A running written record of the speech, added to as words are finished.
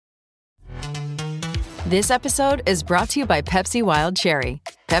This episode is brought to you by Pepsi Wild Cherry.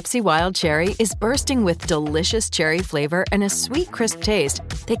 Pepsi Wild Cherry is bursting with delicious cherry flavor and a sweet, crisp taste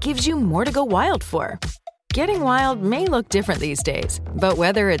that gives you more to go wild for. Getting wild may look different these days, but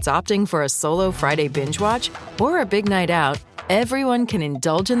whether it's opting for a solo Friday binge watch or a big night out, everyone can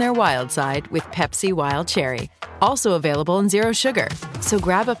indulge in their wild side with Pepsi Wild Cherry. Also available in Zero Sugar. So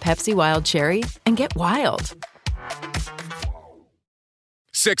grab a Pepsi Wild Cherry and get wild.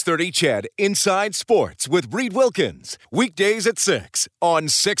 630 CHED Inside Sports with Reed Wilkins. Weekdays at 6 on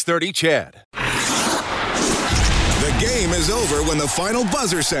 630 CHED. The game is over when the final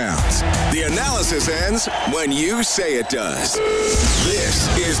buzzer sounds. The analysis ends when you say it does.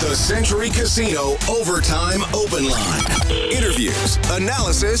 This is the Century Casino Overtime Open Line. Interviews,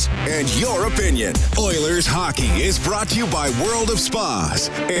 analysis, and your opinion. Oilers hockey is brought to you by World of Spas.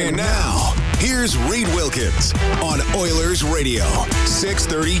 And now, here's Reed Wilkins on Oilers Radio,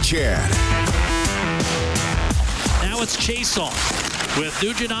 630 CHED. Now it's Chason with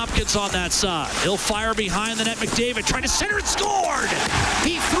Nugent Hopkins on that side. He'll fire behind the net. McDavid trying to center and scored.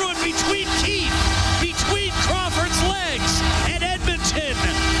 He threw it between Keith, between Crawford's legs, and Edmonton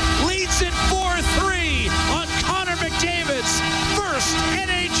leads it 4-3 on Connor McDavid's first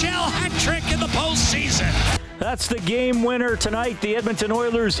NHL hat trick in the postseason. That's the game winner tonight. The Edmonton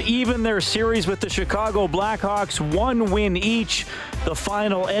Oilers even their series with the Chicago Blackhawks. 1 win each. The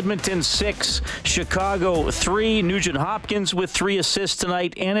final, Edmonton 6, Chicago 3. Nugent Hopkins with 3 assists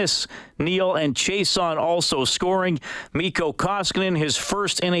tonight. Ennis, Neal, and Chason also scoring. Mikko Koskinen, his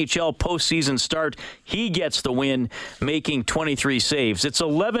first NHL postseason start. He gets the win, making 23 saves. It's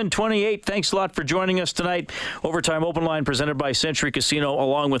 11:28. Thanks a lot for joining us tonight. Overtime Open Line presented by Century Casino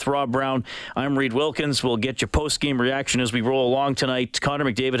along with Rob Brown. I'm Reed Wilkins. We'll get you post-game reaction as we roll along tonight. Connor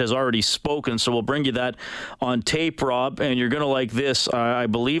McDavid has already spoken, so we'll bring you that on tape, Rob, and you're going to like this. I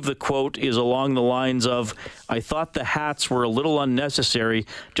believe the quote is along the lines of, I thought the hats were a little unnecessary.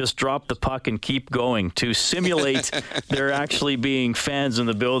 Just drop the puck and keep going. To simulate there actually being fans in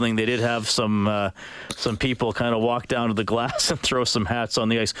the building, they did have some people kind of walk down to the glass and throw some hats on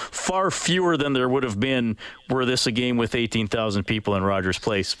the ice. Far fewer than there would have been were this a game with 18,000 people in Rogers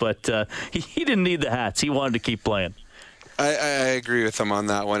Place. But he didn't need the hats. He wanted to keep playing. I agree with him on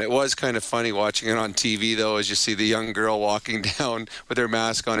that one. It was kind of funny watching it on TV, though, as you see the young girl walking down with her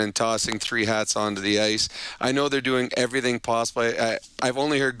mask on and tossing 3 hats onto the ice. I know they're doing everything possible. I've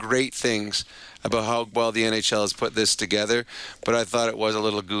only heard great things about how well the NHL has put this together, but I thought it was a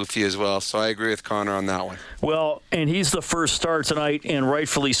little goofy as well. So I agree with Connor on that one. Well, and he's the first star tonight, and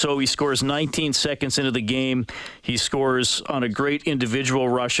rightfully so. He scores 19 seconds into the game. He scores on a great individual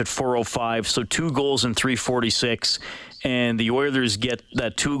rush at 4:05, so 2 goals in 3:46. And the Oilers get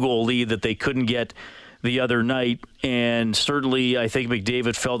that 2-goal lead that they couldn't get the other night. And certainly I think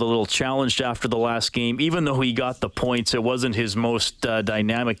McDavid felt a little challenged after the last game. Even though he got the points, it wasn't his most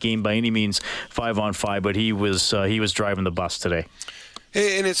dynamic game by any means, 5-on-5, but he was driving the bus today.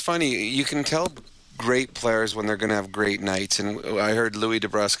 And it's funny, you can tell great players when they're going to have great nights. And I heard Louis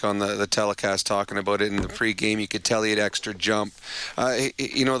DeBrusque on the telecast talking about it in the pregame. You could tell he had extra jump.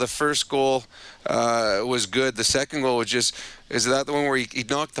 The first goal was good. The second goal was is that the one where he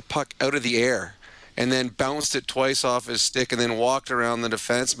knocked the puck out of the air and then bounced it twice off his stick and then walked around the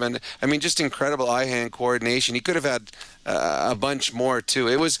defenseman. I mean, just incredible eye-hand coordination. He could have had a bunch more, too.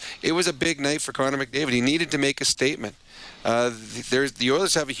 It was a big night for Connor McDavid. He needed to make a statement. The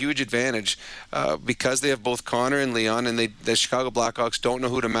Oilers have a huge advantage because they have both Connor and Leon, and the Chicago Blackhawks don't know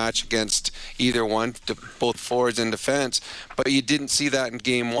who to match against either one, both forwards and defense. But you didn't see that in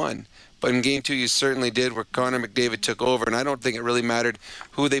Game 1. But in Game 2, you certainly did, where Connor McDavid took over, and I don't think it really mattered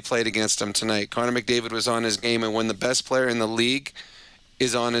who they played against him tonight. Connor McDavid was on his game, and when the best player in the league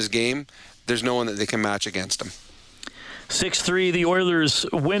is on his game, there's no one that they can match against him. 6-3, the Oilers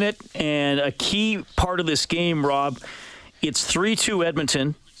win it, and a key part of this game, Rob, it's 3-2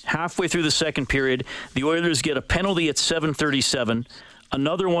 Edmonton. Halfway through the second period, the Oilers get a penalty at 7:37,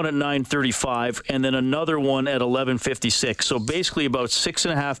 another one at 9:35, and then another one at 11:56. So basically about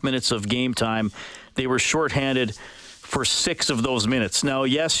 6.5 minutes of game time. They were shorthanded for 6 of those minutes. Now,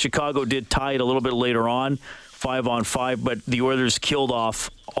 yes, Chicago did tie it a little bit later on, 5-on-5, but the Oilers killed off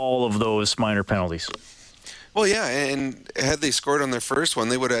all of those minor penalties. Well, yeah, and had they scored on their first one,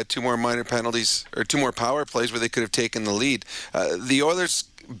 they would have had 2 more minor penalties or 2 more power plays where they could have taken the lead. The Oilers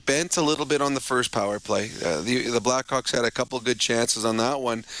bent a little bit on the first power play. The Blackhawks had a couple of good chances on that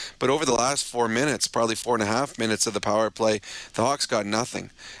one, but over the last 4 minutes, probably 4.5 minutes of the power play, the Hawks got nothing.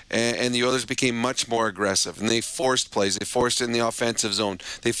 And the Oilers became much more aggressive, and they forced plays. They forced it in the offensive zone.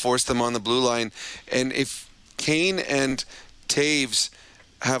 They forced them on the blue line. And if Kane and Taves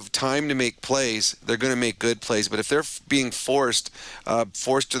have time to make plays, they're going to make good plays. But if they're being forced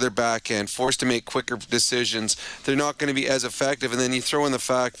to their back end, forced to make quicker decisions, they're not going to be as effective. And then you throw in the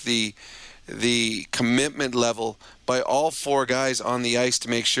fact the commitment level by all 4 guys on the ice to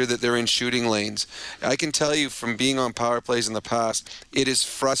make sure that they're in shooting lanes. I can tell you from being on power plays in the past, it is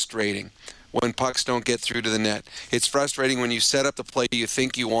frustrating when pucks don't get through to the net. It's frustrating when you set up the play you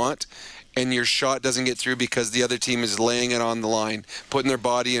think you want and your shot doesn't get through because the other team is laying it on the line, putting their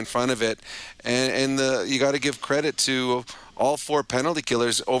body in front of it. And you got to give credit to all 4 penalty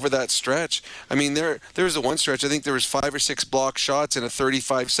killers over that stretch. I mean, there was the one stretch, I think there was 5 or 6 block shots in a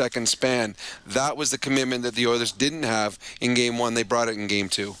 35-second span. That was the commitment that the Oilers didn't have in Game 1. They brought it in Game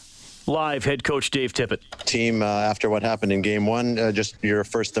 2. Live, head coach Dave Tippett. Team, after what happened in Game 1, just your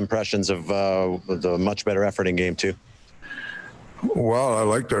first impressions of the much better effort in Game 2. Well, I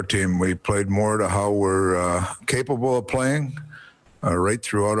liked our team. We played more to how we're capable of playing right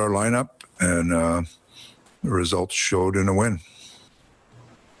throughout our lineup, and the results showed in a win.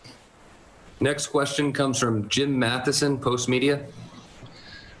 Next question comes from Jim Matheson, Post Media.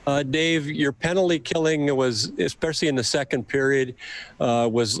 Dave, your penalty killing was, especially in the second period,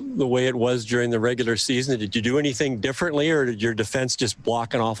 was the way it was during the regular season. Did you do anything differently, or did your defense just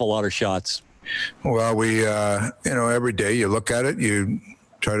block an awful lot of shots? Well, we, every day you look at it, you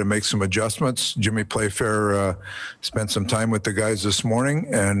try to make some adjustments. Jimmy Playfair spent some time with the guys this morning,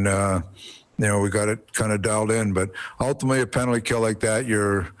 and, we got it kind of dialed in. But ultimately, a penalty kill like that,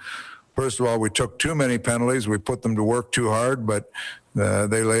 first of all, we took too many penalties. We put them to work too hard, but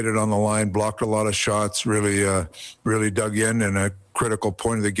they laid it on the line, blocked a lot of shots, really dug in a critical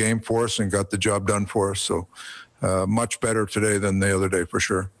point of the game for us and got the job done for us. So much better today than the other day for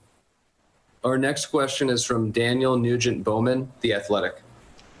sure. Our next question is from Daniel Nugent-Bowman, The Athletic.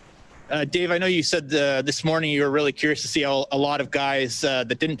 Dave, I know you said this morning you were really curious to see how a lot of guys that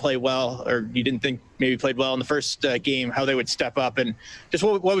didn't play well, or you didn't think maybe played well in the first game, how they would step up. And just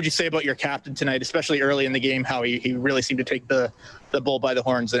what would you say about your captain tonight, especially early in the game, how he really seemed to take the bull by the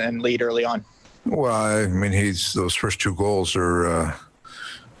horns and lead early on? Well, I mean, those first 2 goals are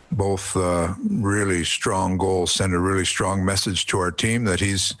both really strong goals, send a really strong message to our team that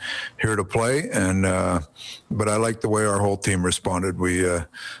he's here to play. And but I like the way our whole team responded. We,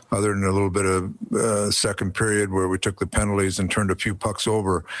 other than a little bit of second period where we took the penalties and turned a few pucks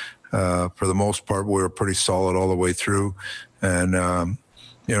over, for the most part, we were pretty solid all the way through. And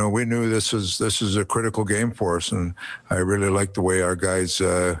we knew this is a critical game for us, and I really liked the way our guys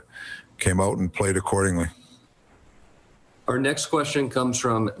came out and played accordingly. Our next question comes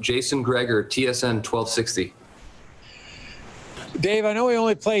from Jason Gregor, TSN 1260. Dave, I know we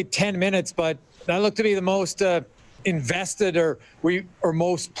only played 10 minutes, but that looked to be the most invested or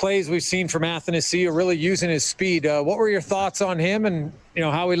most plays we've seen from Athanasiou, really using his speed. What were your thoughts on him and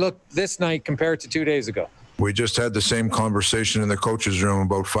how he looked this night compared to 2 days ago? We just had the same conversation in the coach's room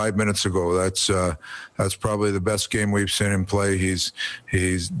about 5 minutes ago. That's probably the best game we've seen him play.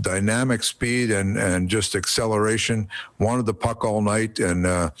 He's dynamic speed and just acceleration. Wanted the puck all night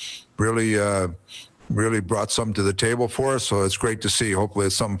and really brought something to the table for us. So it's great to see. Hopefully,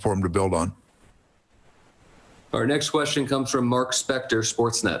 it's something for him to build on. Our next question comes from Mark Spector,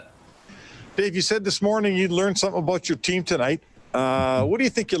 Sportsnet. Dave, you said this morning you learned something about your team tonight. What do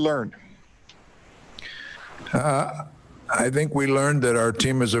you think you learned? I think we learned that our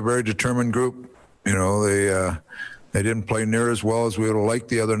team is a very determined group. They didn't play near as well as we would have liked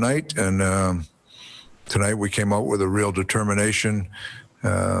the other night, and tonight we came out with a real determination.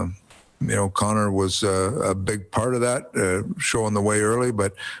 Connor was a big part of that, showing the way early,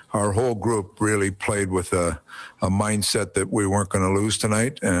 but our whole group really played with a mindset that we weren't going to lose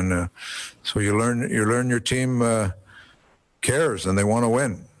tonight, and so you learn your team cares and they want to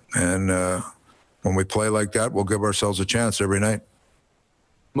win, and when we play like that, we'll give ourselves a chance every night.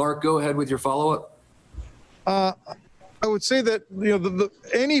 Mark, go ahead with your follow-up. I would say that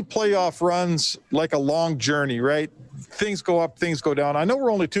any playoff runs like a long journey, right? Things go up, things go down. I know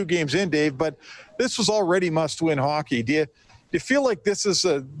we're only 2 games in, Dave, but this was already must-win hockey. Do you feel like this is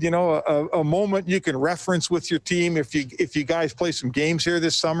a moment you can reference with your team if you guys play some games here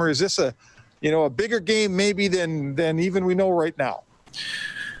this summer? Is this a bigger game maybe than even we know right now?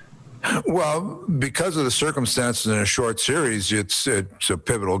 Well, because of the circumstances in a short series, it's a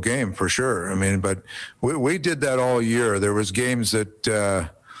pivotal game for sure. I mean, but we did that all year. There was games that,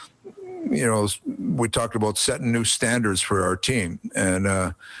 we talked about setting new standards for our team.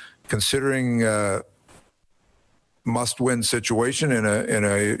 And considering must-win situation in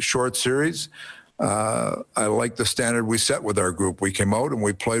a short series, I like the standard we set with our group. We came out and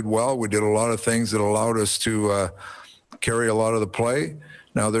we played well. We did a lot of things that allowed us to carry a lot of the play.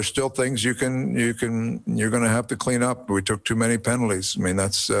 Now there's still things you're going to have to clean up. We took too many penalties. I mean,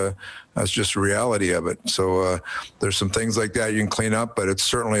 that's just the reality of it. So there's some things like that you can clean up, but it's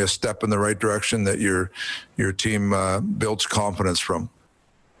certainly a step in the right direction that your team builds confidence from.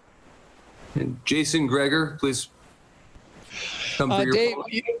 And Jason Gregor, please. Dave,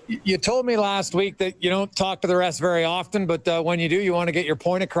 you told me last week that you don't talk to the refs very often, but when you do, you want to get your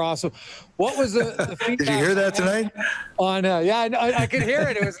point across. What was the feedback? Did you hear that tonight? I could hear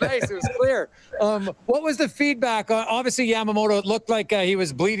it. It was nice. It was clear. What was the feedback? Obviously, Yamamoto, it looked like he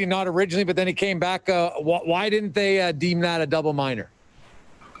was bleeding, not originally, but then he came back. Why didn't they deem that a double minor?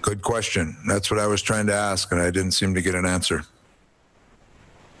 Good question. That's what I was trying to ask, and I didn't seem to get an answer.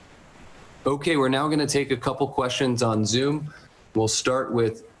 Okay, we're now going to take a couple questions on Zoom. We'll start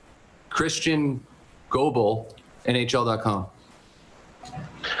with Christian Goebel, NHL.com.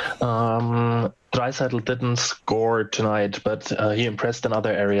 Draisaitl didn't score tonight, but he impressed in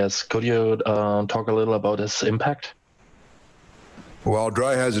other areas. Could you talk a little about his impact? Well,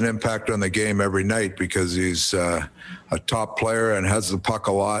 Dry has an impact on the game every night because he's a top player and has the puck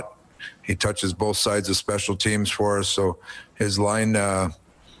a lot. He touches both sides of special teams for us, so his line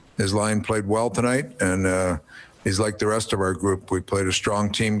played well tonight, and he's like the rest of our group. We played a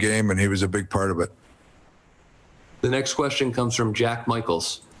strong team game, and he was a big part of it. The next question comes from Jack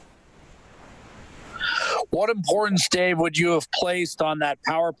Michaels. What importance, Dave, would you have placed on that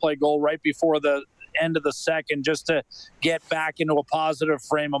power play goal right before the end of the second just to get back into a positive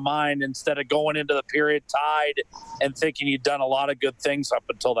frame of mind instead of going into the period tied and thinking you'd done a lot of good things up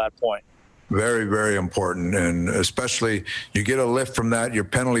until that point? Very, very important, and especially you get a lift from that. Your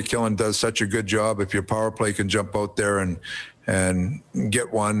penalty killing does such a good job. If your power play can jump out there and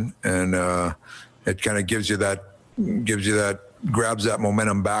get one, and it kind of gives you that, grabs that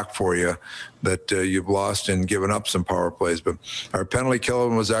momentum back for you that you've lost and given up some power plays. But our penalty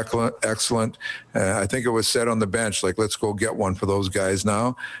killing was excellent. I think it was said on the bench, like, let's go get one for those guys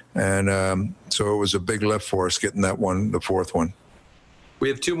now, and so it was a big lift for us getting that one, the fourth one. We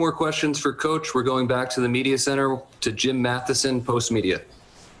have two more questions for Coach. We're going back to the media center to Jim Matheson, Post Media.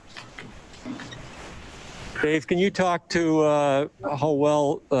 Dave, can you talk to how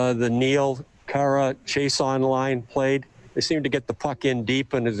well the Neil, Kara, Chiasson line played? They seemed to get the puck in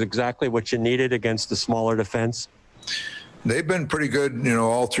deep, and is exactly what you needed against the smaller defense. They've been pretty good,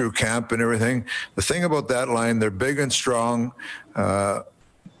 all through camp and everything. The thing about that line, they're big and strong.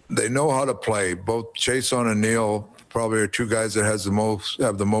 They know how to play. Both Chiasson and Neil probably are two guys that have the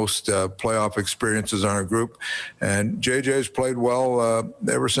most playoff experiences on our group. And JJ's played well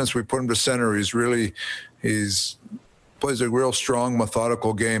ever since we put him to center. He's plays a real strong,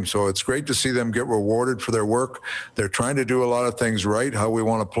 methodical game. So it's great to see them get rewarded for their work. They're trying to do a lot of things right, how we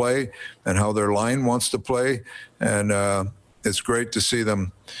want to play and how their line wants to play. And it's great to see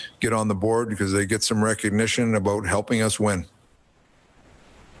them get on the board because they get some recognition about helping us win.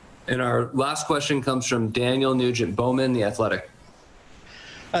 And our last question comes from Daniel Nugent-Bowman, The Athletic.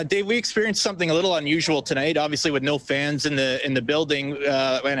 Dave, we experienced something a little unusual tonight, obviously with no fans in the building,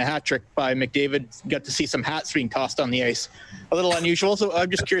 and a hat trick by McDavid. Got to see some hats being tossed on the ice. A little unusual. So I'm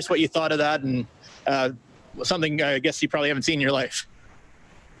just curious what you thought of that, and something I guess you probably haven't seen in your life.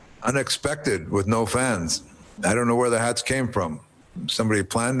 Unexpected with no fans. I don't know where the hats came from. Somebody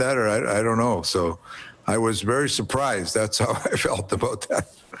planned that, or I don't know. So I was very surprised. That's how I felt about that.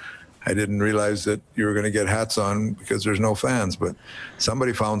 I didn't realize that you were going to get hats on because there's no fans, but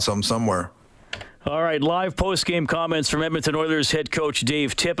somebody found some somewhere. All right, live post-game comments from Edmonton Oilers head coach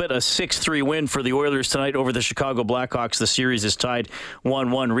Dave Tippett. A 6-3 win for the Oilers tonight over the Chicago Blackhawks. The series is tied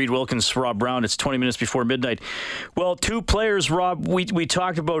 1-1. Reed Wilkins, Rob Brown. It's 20 minutes before midnight. Well, two players, Rob, we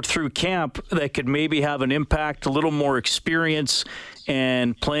talked about through camp that could maybe have an impact, a little more experience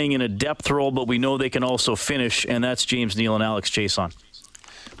and playing in a depth role, but we know they can also finish, and that's James Neal and Alex Chiasson.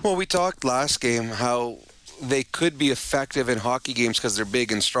 Well, we talked last game how they could be effective in hockey games because they're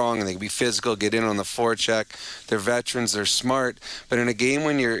big and strong and they can be physical, get in on the forecheck. They're veterans, they're smart. But in a game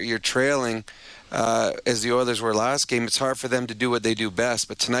when you're trailing, as the Oilers were last game, it's hard for them to do what they do best.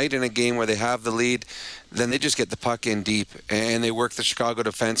 But tonight in a game where they have the lead, then they just get the puck in deep and they work the Chicago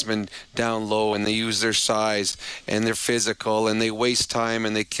defensemen down low and they use their size and they're physical and they waste time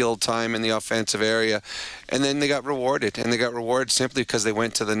and they kill time in the offensive area. And then they got rewarded, and they got rewarded simply because they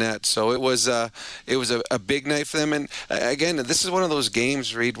went to the net. So it was a big night for them. And again, this is one of those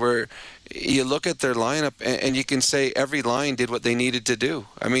games, Reed, where you look at their lineup and you can say every line did what they needed to do.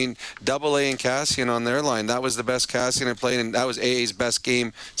 I mean, AA and Kassian on their line, that was the best Kassian had played, and that was AA's best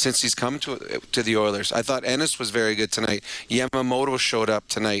game since he's come to the Oilers. I thought Ennis was very good tonight. Yamamoto showed up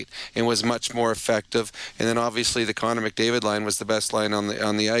tonight and was much more effective. And then obviously the Connor McDavid line was the best line on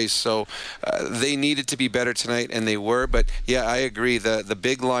the ice. So they needed to be better tonight, and they were. But yeah, I agree. The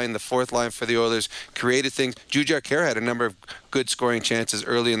big line, the fourth line for the Oilers, created things. Jujhar Khaira had a number of good scoring chances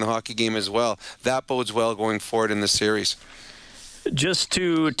early in the hockey game as well. That bodes well going forward in the series. Just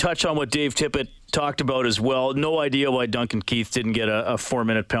to touch on what Dave Tippett talked about as well, no idea why Duncan Keith didn't get a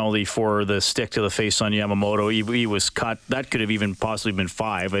 4-minute penalty for the stick to the face on Yamamoto. He was cut. That could have even possibly been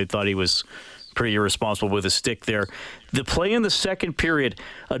 5. I thought he was pretty irresponsible with his stick there. The play in the second period,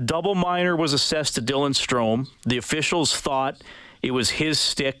 a double minor was assessed to Dylan Strome. The officials thought it was his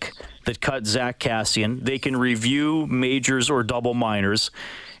stick that cut Zach Kassian. They can review majors or double minors,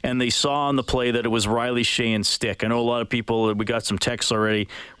 and they saw on the play that it was Riley Sheahan's stick. I know a lot of people, we got some texts already,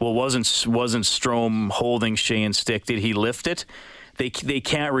 well, wasn't Strome holding Sheahan's stick? Did he lift it? They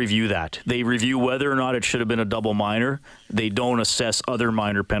can't review that. They review whether or not it should have been a double minor. They don't assess other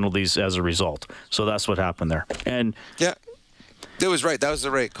minor penalties as a result. So that's what happened there. And yeah. That was right. That was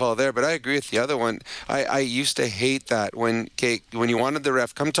the right call there. But I agree with the other one. I used to hate that when you wanted the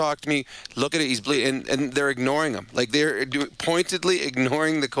ref, come talk to me, look at it, he's bleeding, and they're ignoring him. Like they're pointedly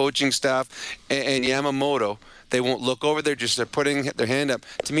ignoring the coaching staff and Yamamoto. They won't look over there, they're putting their hand up.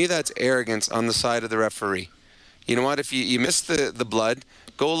 To me, that's arrogance on the side of the referee. You know what? If you miss the blood,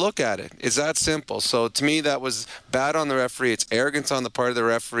 go look at it. It's that simple. So to me, that was bad on the referee. It's arrogance on the part of the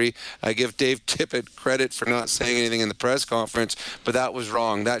referee. I give Dave Tippett credit for not saying anything in the press conference, but that was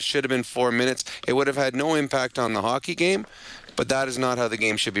wrong. That should have been 4 minutes. It would have had no impact on the hockey game, but that is not how the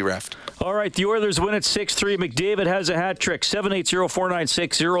game should be reffed. All right, the Oilers win at 6-3. McDavid has a hat trick.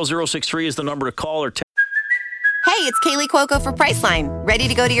 780-496-0063 is the number to call or text. Hey, it's Kaylee Cuoco for Priceline. Ready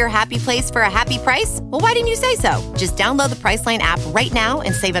to go to your happy place for a happy price? Well, why didn't you say so? Just download the Priceline app right now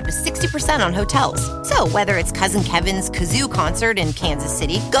and save up to 60% on hotels. So whether it's Cousin Kevin's Kazoo Concert in Kansas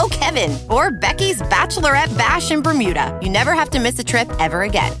City, go Kevin, or Becky's Bachelorette Bash in Bermuda, you never have to miss a trip ever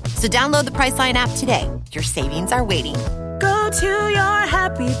again. So download the Priceline app today. Your savings are waiting. Go to your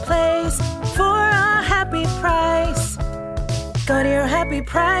happy place for a happy price. Go to your happy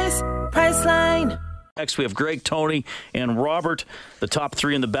price, Priceline. Next, we have Greg, Tony, and Robert, the top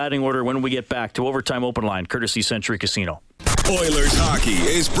 3 in the batting order when we get back to Overtime Open Line, courtesy Century Casino. Oilers hockey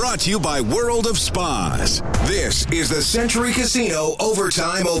is brought to you by World of Spas. This is the Century Casino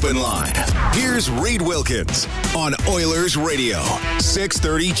Overtime Open Line. Here's Reed Wilkins on Oilers Radio,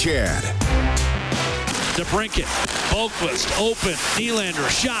 630 CHED. DeBrincat, Boqvist, open, Nylander,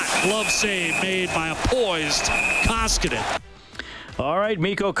 shot, glove save made by a poised Koskinen. All right,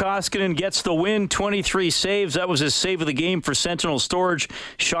 Mikko Koskinen gets the win, 23 saves. That was his save of the game for Sentinel Storage.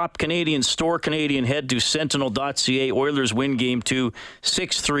 Shop Canadian, store Canadian. Head to sentinel.ca. Oilers win game 2,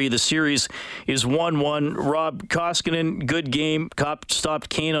 6-3. The series is 1-1. Rob, Koskinen, good game. Stopped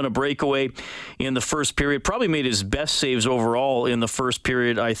Kane on a breakaway in the first period. Probably made his best saves overall in the first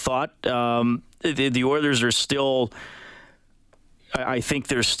period, I thought. The Oilers are still... I think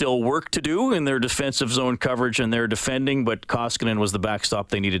there's still work to do in their defensive zone coverage and their defending, but Koskinen was the backstop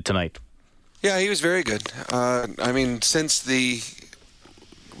they needed tonight. Yeah, he was very good. I mean, since the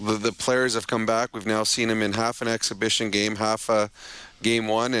players have come back, we've now seen him in half an exhibition game, half a game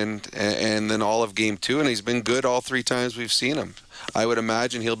 1, and then all of game 2, and he's been good all 3 times we've seen him. I would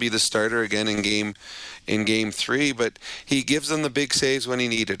imagine he'll be the starter again in game 3, but he gives them the big saves when he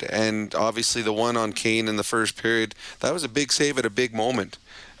needed. And obviously the one on Kane in the first period, that was a big save at a big moment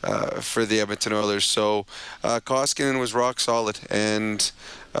for the Edmonton Oilers. So Koskinen was rock solid and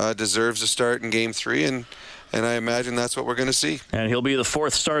deserves a start in game 3, and I imagine that's what we're going to see. And he'll be the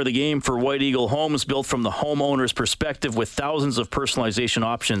 4th star of the game for White Eagle Homes, built from the homeowner's perspective with thousands of personalization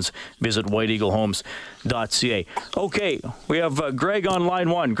options. Visit whiteeaglehomes.ca. Okay, we have Greg on line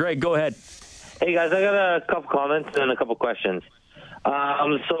 1. Greg, go ahead. Hey, guys, I got a couple comments and a couple questions.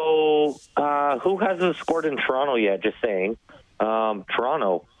 Who hasn't scored in Toronto yet? Just saying.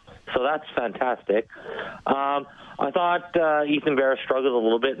 Toronto. So that's fantastic. I thought Ethan Bear struggled a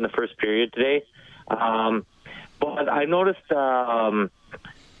little bit in the first period today. But I noticed one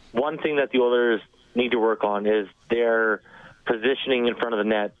thing that the Oilers need to work on is their positioning in front of the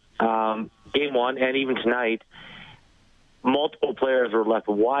net. Game 1 and even tonight, multiple players were left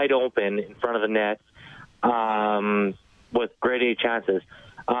wide open in front of the net with grade A chances.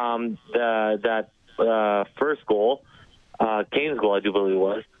 That first goal, Kane's goal, I do believe it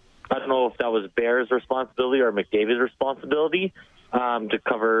was. I don't know if that was Bear's responsibility or McDavid's responsibility, to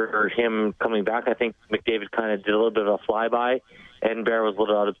cover him coming back. I think McDavid kind of did a little bit of a flyby, and Bear was a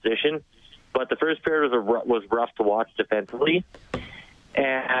little out of position. But the first period was rough to watch defensively.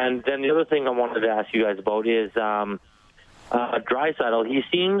 And then the other thing I wanted to ask you guys about is Draisaitl. He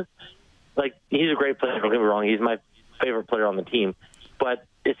seems like he's a great player. Don't get me wrong; he's my favorite player on the team. But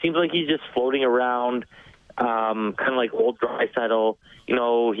it seems like he's just floating around, kind of like old Draisaitl. You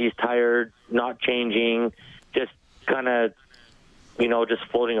know, he's tired, not changing, just kind of, you know, just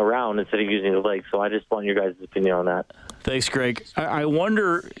floating around instead of using his legs. So I just want your guys' opinion on that. Thanks, Greg. I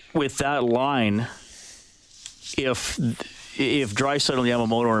wonder with that line if Draisaitl and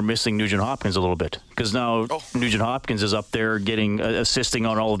Yamamoto are missing Nugent Hopkins a little bit, because now Nugent Hopkins is up there assisting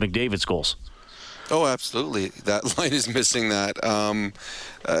on all of McDavid's goals. Oh, absolutely. That line is missing that.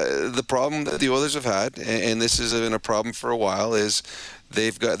 The problem that the Oilers have had, and this has been a problem for a while, is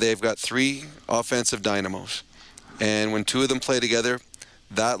they've got three offensive dynamos, and when two of them play together,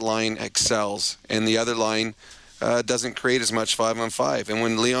 that line excels, and the other line doesn't create as much 5-on-5. And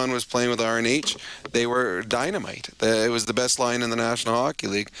when Leon was playing with RNH, they were dynamite. It was the best line in the National Hockey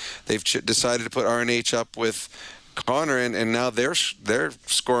League. They've decided to put RNH up with Connor, and now they're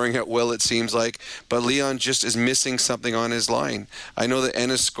scoring at will, it seems like. But Leon just is missing something on his line. I know that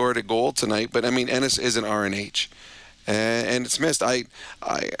Ennis scored a goal tonight, but I mean, Ennis is an RNH, and it's missed. I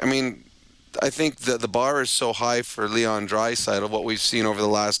mean, I think that the bar is so high for Leon Draisaitl, what we've seen over the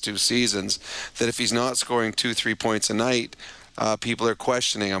last two seasons, that if he's not scoring 2-3 points a night, people are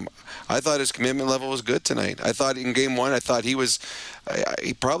questioning him. I thought his commitment level was good tonight. I thought in Game 1, I thought he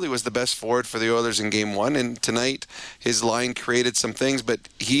probably was the best forward for the Oilers in Game 1, and tonight his line created some things, but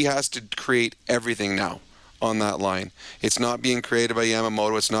he has to create everything now on that line. It's not being created by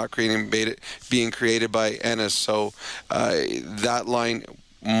Yamamoto. It's not being created by Ennis. So that line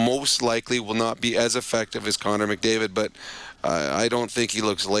most likely will not be as effective as Connor McDavid, but I don't think he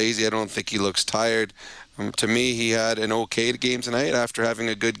looks lazy. I don't think he looks tired. To me, he had an okay game tonight after having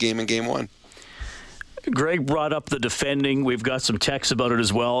a good game in Game 1. Greg brought up the defending. We've got some texts about it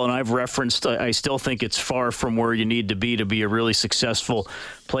as well, and I've referenced I still think it's far from where you need to be a really successful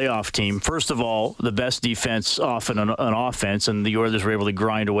playoff team. First of all, the best defense often an offense, and the Oilers were able to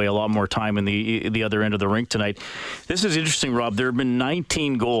grind away a lot more time in the other end of the rink tonight. This is interesting, Rob. There have been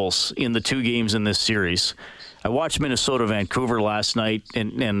 19 goals in the two games in this series. I watched Minnesota-Vancouver last night,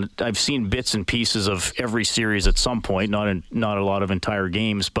 and I've seen bits and pieces of every series at some point, not a lot of entire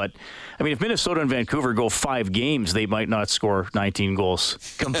games. But, I mean, if Minnesota and Vancouver go 5 games, they might not score 19 goals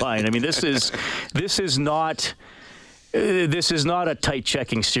combined. I mean, this is not a tight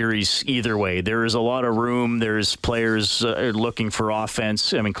checking series either way. There is a lot of room. There's players looking for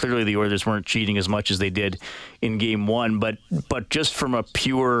offense. I mean, clearly the Oilers weren't cheating as much as they did in Game 1, but just from a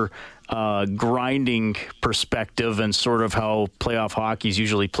pure grinding perspective and sort of how playoff hockey is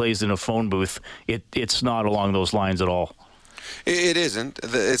usually plays in a phone booth, it's not along those lines at all. It isn't.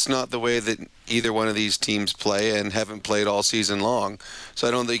 It's not the way that either one of these teams play and haven't played all season long. So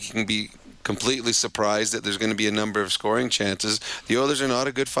I don't think you can be completely surprised that there's going to be a number of scoring chances. The Oilers are not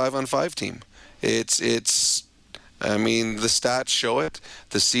a good 5-on-5 team. I mean, the stats show it.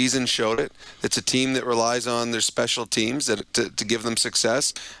 The season showed it. It's a team that relies on their special teams to give them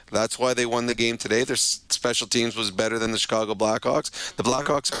success. That's why they won the game today. Their special teams was better than the Chicago Blackhawks. The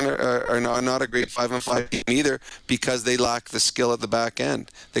Blackhawks are not a great 5-on-5 team either because they lack the skill at the back end.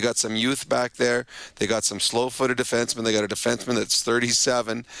 They got some youth back there. They got some slow-footed defensemen. They got a defenseman that's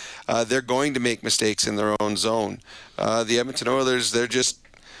 37. They're going to make mistakes in their own zone. The Edmonton Oilers,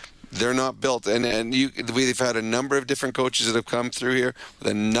 they're not built, and we've had a number of different coaches that have come through here with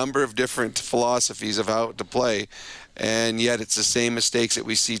a number of different philosophies of how to play, and yet it's the same mistakes that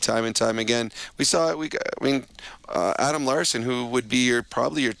we see time and time again. We saw it. Adam Larsson, who would be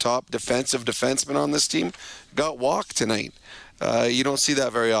probably your top defensive defenseman on this team, got walked tonight. You don't see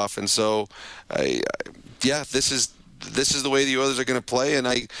that very often. So, this is the way the Oilers are going to play, and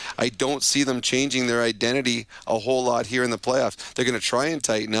I don't see them changing their identity a whole lot here in the playoffs. They're going to try and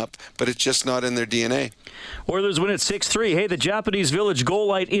tighten up, but it's just not in their DNA. Oilers win at 6-3. Hey, the Japanese Village goal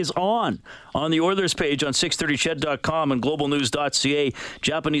light is on the Oilers page on 630ched.com and globalnews.ca.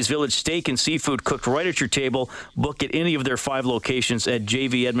 Japanese Village steak and seafood cooked right at your table. Book at any of their 5 locations at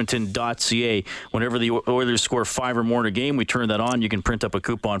jvedmonton.ca. Whenever the Oilers score 5 or more in a game, we turn that on. You can print up a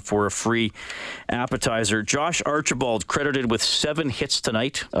coupon for a free appetizer. Josh Archibald credited with 7 hits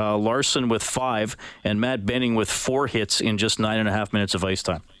tonight. Larson with 5, and Matt Benning with 4 hits in just 9.5 minutes of ice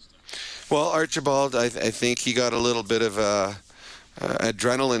time. Well, Archibald, I think he got a little bit of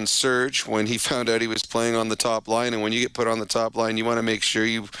adrenaline surge when he found out he was playing on the top line. And when you get put on the top line, you want to make sure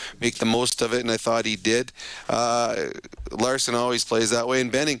you make the most of it, and I thought he did. Larson always plays that way,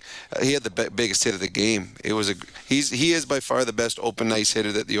 and Benning, he had the biggest hit of the game. He is by far the best open ice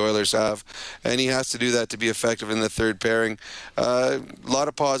hitter that the Oilers have, and he has to do that to be effective in the third pairing. A lot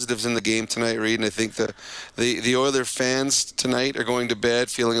of positives in the game tonight, Reed, and I think the Oilers fans tonight are going to bed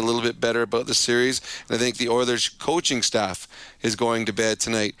feeling a little bit better about the series, and I think the Oilers coaching staff is going to bed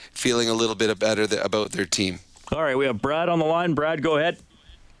tonight feeling a little bit better about their team. All right, we have Brad on the line. Brad, go ahead.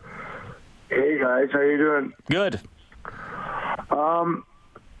 Hey, guys. How you doing? Good.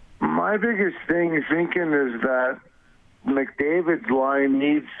 My biggest thinking is that McDavid's line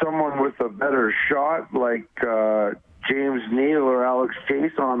needs someone with a better shot like James Neal or Alex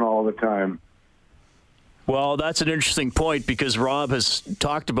Chiasson all the time. Well, that's an interesting point because Rob has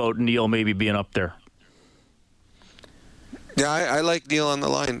talked about Neal maybe being up there. Yeah, I like Neal on the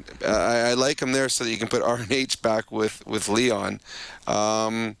line. I like him there so that you can put RNH back with Leon.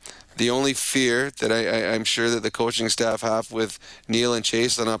 The only fear that I'm sure that the coaching staff have with Neal and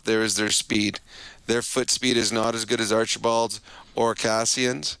Chiasson up there is their speed. Their foot speed is not as good as Archibald's or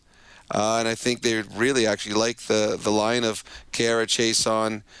Cassian's. And I think they really actually like the line of Kara,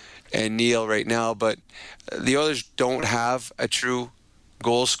 Chiasson, and Neal right now. But the Oilers don't have a true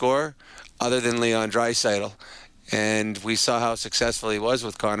goal scorer other than Leon Draisaitl. And we saw how successful he was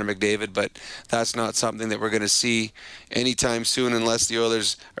with Connor McDavid, but that's not something that we're going to see anytime soon unless the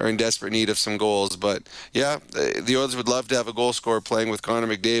Oilers are in desperate need of some goals. But, yeah, the Oilers would love to have a goal scorer playing with Connor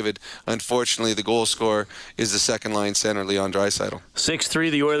McDavid. Unfortunately, the goal scorer is the second-line center, Leon Draisaitl.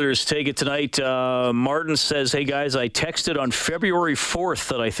 6-3, the Oilers take it tonight. Martin says, hey, guys, I texted on February 4th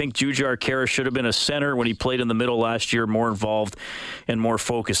that I think Jujhar Khaira should have been a center when he played in the middle last year, more involved and more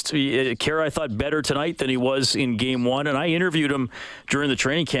focused. Khaira, I thought, better tonight than he was in Game 1, and I interviewed him during the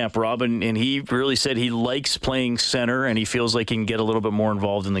training camp, Rob, and he really said he likes playing center and he feels like he can get a little bit more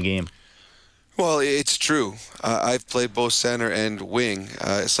involved in the game. Well, it's true. I've played both center and wing.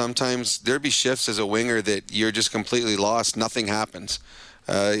 Sometimes there'd be shifts as a winger that you're just completely lost. Nothing happens.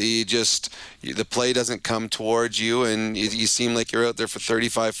 The play doesn't come towards you, and you seem like you're out there for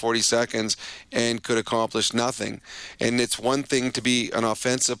 35, 40 seconds and could accomplish nothing. And it's one thing to be an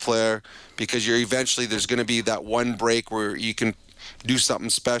offensive player because there's going to be that one break where you can do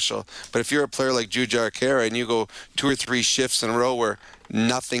something special. But if you're a player like Jujhar Khaira and you go 2 or 3 shifts in a row where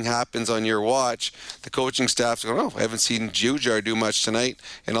nothing happens on your watch, the coaching staff's going, I haven't seen Jujhar do much tonight,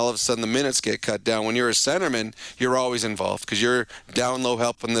 and all of a sudden the minutes get cut down. When you're a centerman, you're always involved because you're down low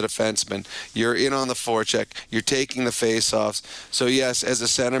helping the defenseman. You're in on the forecheck. You're taking the face-offs. So yes, as a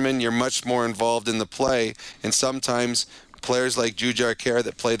centerman, you're much more involved in the play, and sometimes players like Jujhar Khaira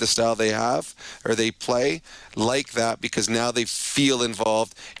that play the style they have, or they play like that because now they feel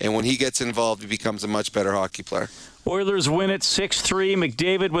involved, and when he gets involved, he becomes a much better hockey player. Oilers win it 6-3.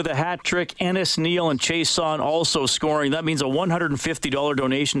 McDavid with a hat trick. Ennis, Neal, and Chiasson also scoring. That means a $150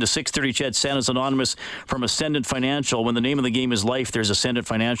 donation to 630 CHED Santa's Anonymous from Ascendant Financial. When the name of the game is life, there's Ascendant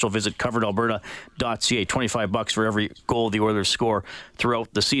Financial. Visit coveredalberta.ca. $25 for every goal the Oilers score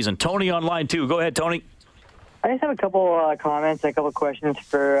throughout the season. Tony on line 2. Go ahead, Tony. I just have a couple comments, a couple questions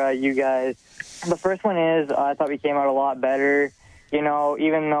for you guys. The first one is I thought we came out a lot better. You know,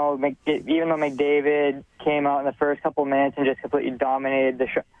 even though McDavid came out in the first couple minutes and just completely dominated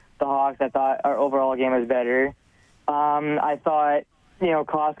the Hawks, I thought our overall game was better. I thought,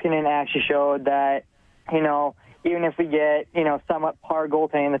 Koskinen actually showed that, even if we get, somewhat par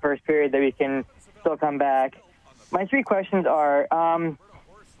goaltending in the first period, that we can still come back. My 3 questions are,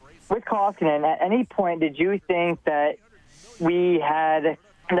 with Koskinen, at any point did you think that he had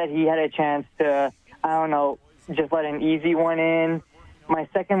a chance to, just let an easy one in? My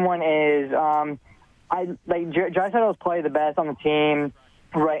second one is, Draisaitl is probably the best on the team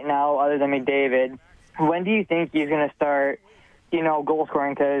right now, other than McDavid. When do you think he's going to start, goal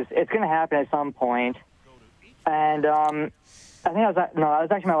scoring? Because it's going to happen at some point. And I think that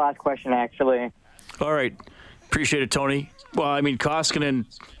was actually my last question, actually. All right, appreciate it, Tony. Well, Koskinen.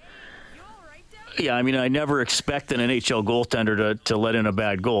 Yeah, I never expect an NHL goaltender to let in a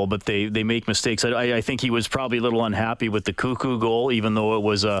bad goal, but they make mistakes. I think he was probably a little unhappy with the Cuckoo goal, even though it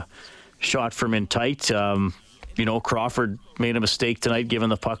was a shot from in tight. Crawford made a mistake tonight, giving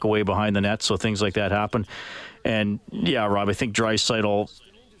the puck away behind the net, so things like that happen. And, yeah, Rob, I think Draisaitl,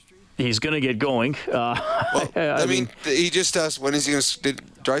 He's going to get going. I mean, he just asked when is he going to.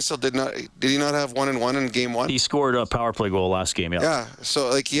 Draisaitl did he not have 1-1 in game one? He scored a power play goal last game. Yeah. So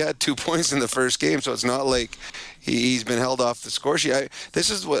like he had 2 points in the first game, so it's not like he's been held off the score sheet.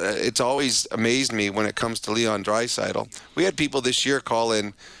 This is what it's always amazed me when it comes to Leon Draisaitl. We had people this year call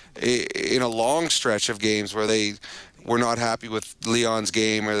in a long stretch of games where they were not happy with Leon's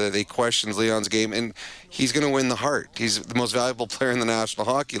game or that they questioned Leon's game, and he's going to win the Hart. He's the most valuable player in the National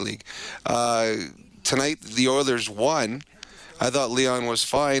Hockey League. Tonight, the Oilers won. I thought Leon was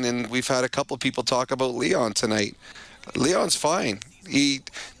fine, and we've had a couple of people talk about Leon tonight. Leon's fine.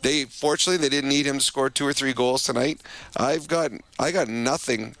 Fortunately, they didn't need him to score 2 or 3 goals tonight. I got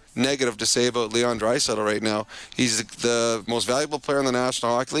nothing negative to say about Leon Draisaitl right now. He's the most valuable player in the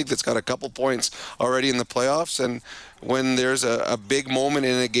National Hockey League that's got a couple points already in the playoffs, and when there's a big moment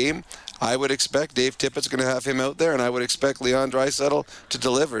in a game, I would expect Dave Tippett's going to have him out there, and I would expect Leon Draisaitl to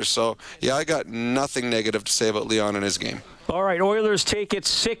deliver. So, yeah, I got nothing negative to say about Leon in his game. All right, Oilers take it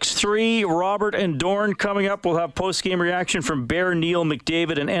 6-3. Robert and Dorn coming up. We'll have post-game reaction from Bear, Neal,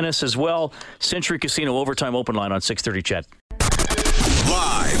 McDavid, and Ennis as well. Century Casino Overtime Open Line on 6:30 CHED.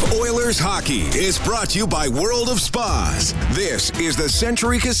 Live Oilers hockey is brought to you by World of Spas. This is the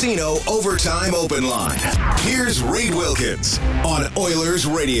Century Casino Overtime Open Line. Here's Reed Wilkins on Oilers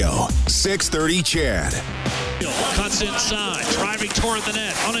Radio, 630 CHED. Cuts inside, driving toward the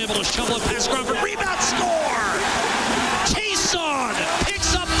net, unable to shovel it past Crawford. Rebound, score! Chiasson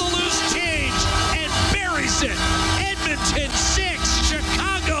picks up the loose change and buries it. Edmonton 6,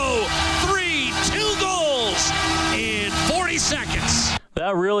 Chicago 3, 2 goals in 40 seconds.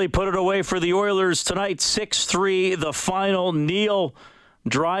 That really put it away for the Oilers tonight. 6-3, the final. Neal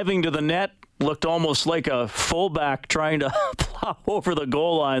driving to the net. Looked almost like a fullback trying to plow over the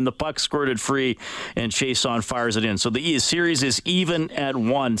goal line. The puck squirted free, and Chiasson fires it in. So the series is even at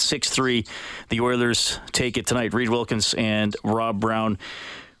 1, 6-3. The Oilers take it tonight. Reed Wilkins and Rob Brown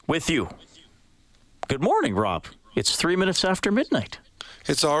with you. Good morning, Rob. It's 3 minutes after midnight.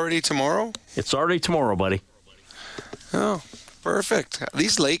 It's already tomorrow? It's already tomorrow, buddy. Oh, perfect.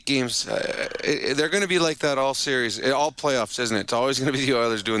 These late games, they're going to be like that all series, all playoffs, isn't it? It's always going to be the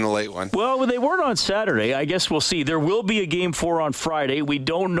Oilers doing the late one. Well, they weren't on Saturday. I guess we'll see. There will be a Game 4 on Friday. We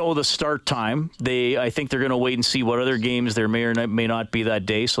don't know the start time. I think they're going to wait and see what other games there may or may not be that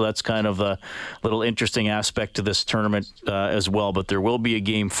day, so that's kind of a little interesting aspect to this tournament as well. But there will be a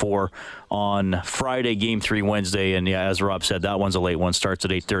Game 4 on Friday, Game 3 Wednesday, and yeah, as Rob said, that one's a late one. Starts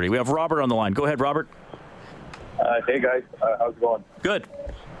at 8:30. We have Robert on the line. Go ahead, Robert. Hey guys, how's it going? Good.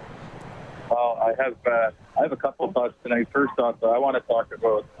 Well, I have a couple of thoughts tonight. First off, I want to talk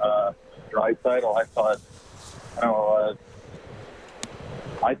about Draisaitl.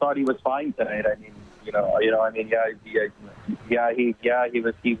 I thought he was fine tonight. I mean,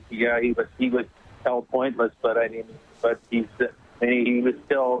 he was held pointless, but he was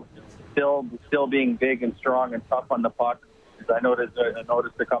still being big and strong and tough on the puck. I noticed a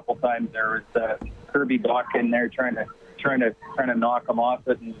couple times there was Kirby Dach in there trying to knock him off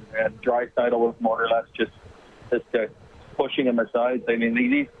it, and Draisaitl was more or less just pushing him aside. I mean,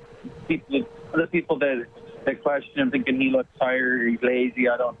 these people, the people that question him, thinking he looks tired, he's lazy.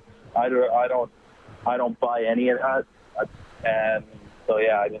 I don't buy any of that. And so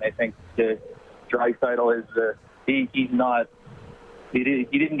yeah, I mean, I think Draisaitl is he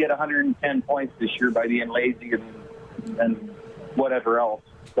didn't get 110 points this year by being lazy and whatever else.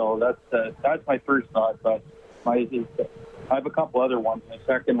 So that's my first thought. But I have a couple other ones. My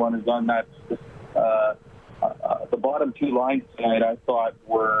second one is on that the bottom two lines tonight. I thought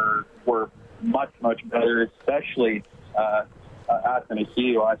were much better, especially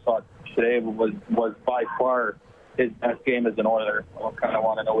Athanasiou. I thought today was by far his best game as an Oiler. I kind of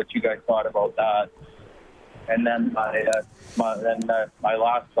want to know what you guys thought about that. And then my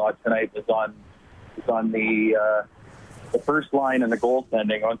last thought tonight was on the first line and the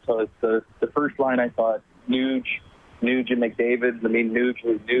goaltending. So the first line, I thought Nuge and McDavid. I mean, Nuge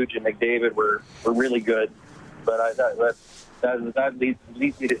and McDavid were really good, but that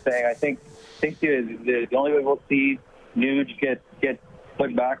leads me to saying I think the only way we'll see Nuge get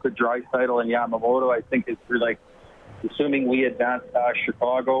put back with Draisaitl and Yamamoto, I think, is through assuming we advance past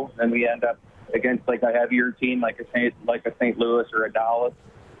Chicago and we end up against like a heavier team like a St. Louis or a Dallas,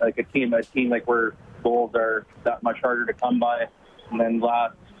 like a team like where goals are that much harder to come by. And then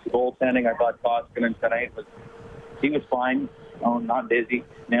last goaltending, I thought Koskinen tonight was fine. Not busy.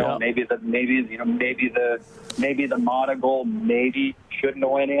 Maybe the Mata goal maybe shouldn't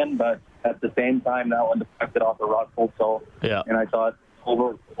have went in, but at the same time that one deflected off the Russell. So yeah. And I thought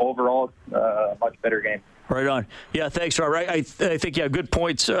overall much better game. Right on. Yeah, thanks, Rob. I think, good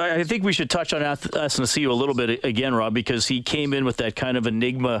points. I think we should touch on Athanasiou a little bit again, Rob, because he came in with that kind of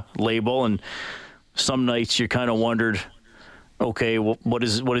enigma label, and some nights you kind of wondered, okay, what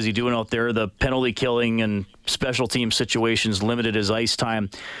is he doing out there? The penalty killing and special team situations limited his ice time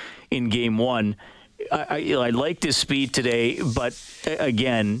in Game 1. I liked his speed today, but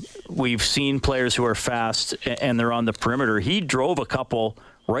again, we've seen players who are fast and they're on the perimeter. He drove a couple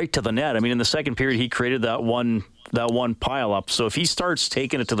right to the net. I mean, in the second period, he created that one pile up. So if he starts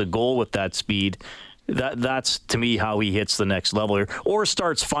taking it to the goal with that speed, that's to me how he hits the next level here, or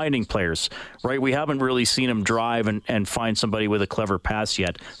starts finding players. Right? We haven't really seen him drive and find somebody with a clever pass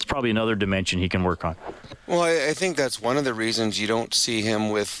yet. It's probably another dimension he can work on. Well, I think that's one of the reasons you don't see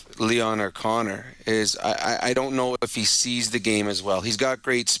him with Leon or Connor. Is I don't know if he sees the game as well. He's got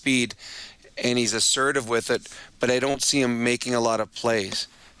great speed and he's assertive with it, but I don't see him making a lot of plays.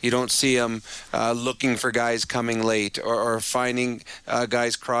 You don't see him looking for guys coming late or finding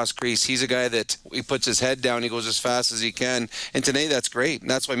guys cross crease. He's a guy that he puts his head down, he goes as fast as he can. And today that's great. And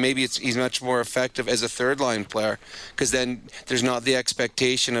that's why maybe he's much more effective as a third-line player, because then there's not the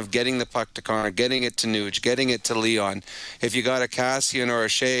expectation of getting the puck to Connor, getting it to Nuge, getting it to Leon. If you got a Cassian or a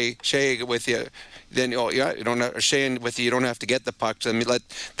Shea with you, then you don't have Shea with you. You don't have to get the puck.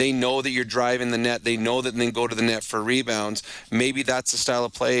 They know that you're driving the net. They know that they go to the net for rebounds. Maybe that's the style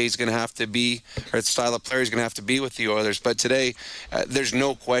of play he's going to have to be, or the style of player he's going to have to be with the Oilers. But today, there's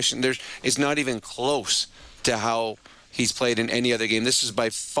no question. It's not even close to how he's played in any other game. This is by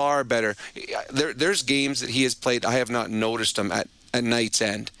far better. There's games that he has played I have not noticed him at night's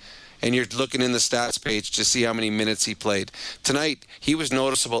end. And you're looking in the stats page to see how many minutes he played. Tonight, he was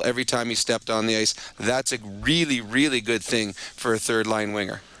noticeable every time he stepped on the ice. That's a really, really good thing for a third-line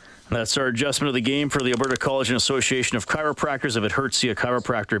winger. That's our adjustment of the game for the Alberta College and Association of Chiropractors. If it hurts, see a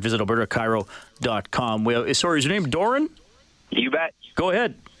chiropractor. Visit albertachiro.com. Sorry, is your name Doran? You bet. Go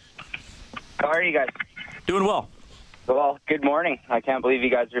ahead. How are you guys? Doing well. Well, good morning. I can't believe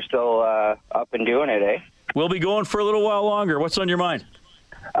you guys are still up and doing it, eh? We'll be going for a little while longer. What's on your mind?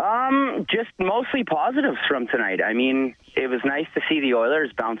 Just mostly positives from tonight. I mean, it was nice to see the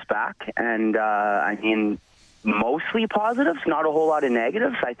Oilers bounce back, and mostly positives, not a whole lot of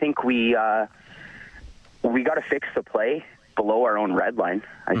negatives. I think we got to fix the play below our own red line.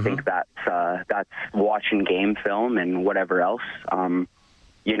 I think that's watching game film and whatever else.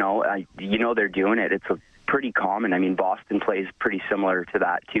 They're doing it. It's pretty common. I mean, Boston plays pretty similar to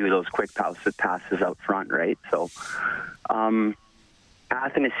that too. Those quick passes out front, right? So.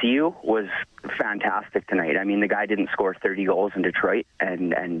 Athanasiou was fantastic tonight. I mean, the guy didn't score 30 goals in Detroit,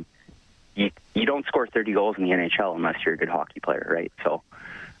 and you don't score 30 goals in the NHL unless you're a good hockey player, right? So,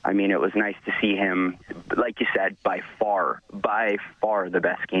 I mean, it was nice to see him, like you said, by far the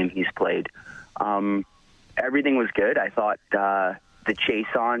best game he's played. Everything was good. I thought the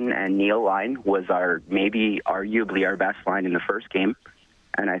Chiasson and Neal line was arguably our best line in the first game,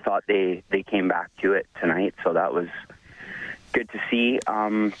 and I thought they came back to it tonight, so that was good to see.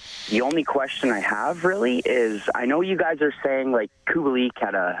 The only question I have really is, I know you guys are saying like Kubalik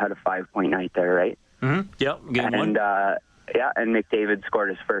had a 5-point night there, right? Mm-hmm. Yep. And McDavid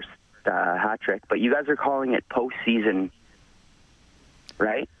scored his first hat trick. But you guys are calling it postseason,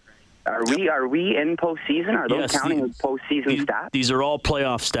 right? Are we in postseason? Are those counting as postseason stats? These are all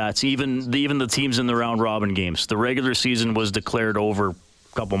playoff stats. Even the teams in the round robin games. The regular season was declared over a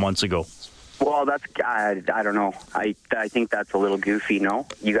couple months ago. Well, that's I don't know. I think that's a little goofy. No,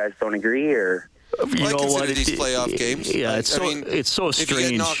 you guys don't agree, or you know what? These playoff games. Yeah, it's so strange. If you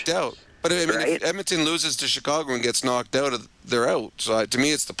get knocked out, but I mean, if Edmonton loses to Chicago and gets knocked out, they're out. So to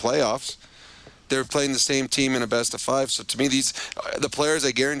me, it's the playoffs. They're playing the same team in a best of 5. So to me, the players,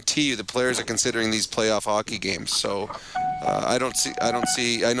 I guarantee you, the players are considering these playoff hockey games. So I don't see.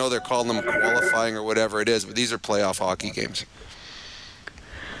 I know they're calling them qualifying or whatever it is, but these are playoff hockey games.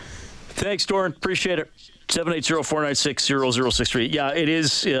 Thanks, Doran. Appreciate it. 780-496-0063. Yeah, it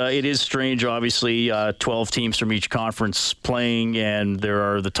is strange, obviously. 12 teams from each conference playing, and there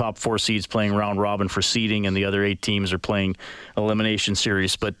are the top 4 seeds playing round robin for seeding, and the other 8 teams are playing elimination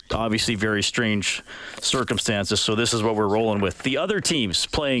series. But obviously very strange circumstances, so this is what we're rolling with. The other teams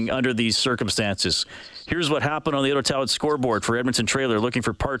playing under these circumstances. Here's what happened on the Otto Towett scoreboard for Edmonton Trailer. Looking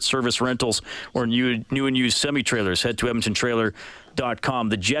for parts, service, rentals, or new and used semi-trailers, head to EdmontonTrailer.com.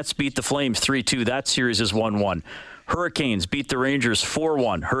 The Jets beat the Flames 3-2. That series is 1-1. Hurricanes beat the Rangers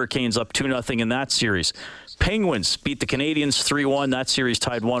 4-1. Hurricanes up 2-0 in that series. Penguins beat the Canadiens 3-1. That series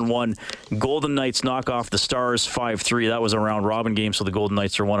tied 1-1. Golden Knights knock off the Stars 5-3. That was a round-robin game, so the Golden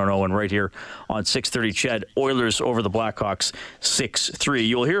Knights are 1-0. And right here on 6:30 CHED, Oilers over the Blackhawks 6-3.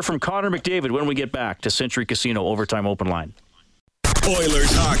 You'll hear from Connor McDavid when we get back to Century Casino Overtime Open Line.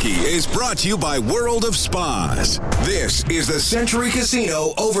 Oilers hockey is brought to you by World of Spas. This is the Century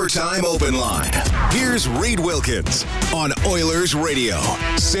Casino Overtime Open Line. Here's Reed Wilkins on Oilers Radio,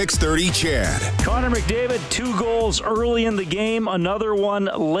 630 CHED. Connor McDavid, 2 goals early in the game, another one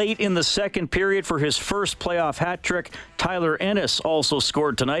late in the second period for his first playoff hat trick. Tyler Ennis also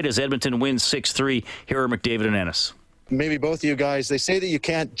scored tonight as Edmonton wins 6-3. Here are McDavid and Ennis. Maybe both of you guys, they say that you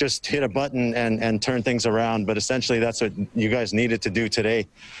can't just hit a button and turn things around, but essentially that's what you guys needed to do today.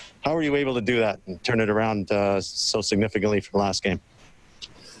 How were you able to do that and turn it around so significantly from last game?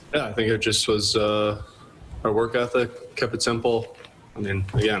 Yeah, I think it just was our work ethic, kept it simple. I mean,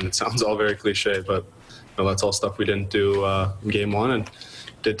 again, it sounds all very cliche, but that's all stuff we didn't do in game 1 and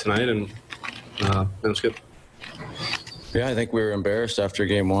did tonight, and it was good. Yeah, I think we were embarrassed after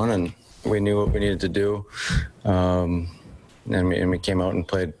game 1, and we knew what we needed to do, and we came out and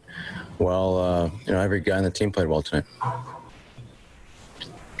played well. Every guy on the team played well tonight.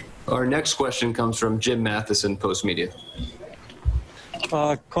 Our next question comes from Jim Matheson, Post Media.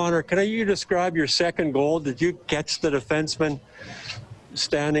 Connor, can you describe your second goal? Did you catch the defenseman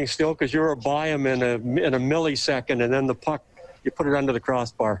standing still? Because you were by him in a millisecond, and then the puck, you put it under the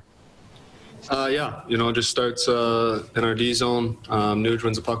crossbar. Yeah, it just starts in our D zone. Nuge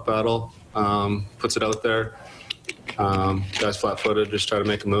wins a puck battle, puts it out there. Guys flat-footed, just try to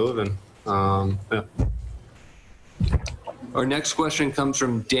make a move, and yeah. Our next question comes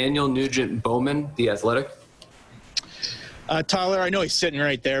from Daniel Nugent-Bowman, The Athletic. Tyler, I know he's sitting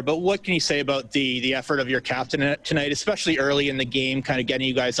right there, but what can you say about the effort of your captain tonight, especially early in the game, kind of getting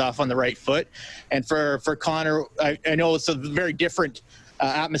you guys off on the right foot? And for Connor, I know it's a very different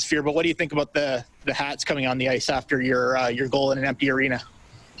atmosphere, but what do you think about the hats coming on the ice after your goal in an empty arena?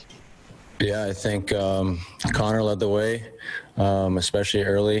 Yeah, I think Connor led the way, especially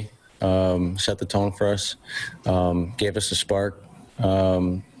early, set the tone for us, gave us a spark.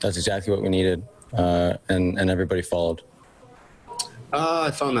 That's exactly what we needed, and everybody followed.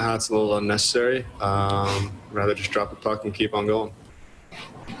 I found the hats a little unnecessary. Rather just drop the puck and keep on going.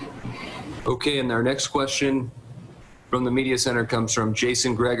 Okay, and our next question from the Media Center comes from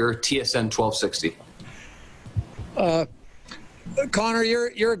Jason Gregor, TSN 1260. Connor,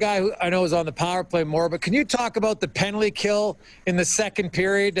 you're a guy who I know is on the power play more, but can you talk about the penalty kill in the second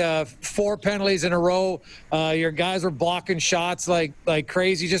period? 4 penalties in a row. Your guys were blocking shots like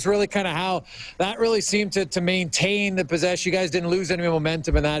crazy. Just really kind of how that really seemed to maintain the possession. You guys didn't lose any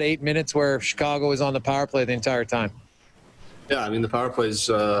momentum in that 8 minutes where Chicago was on the power play the entire time. Yeah, I mean, the power play is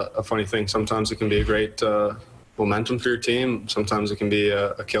a funny thing. Sometimes it can be a great momentum for your team. Sometimes it can be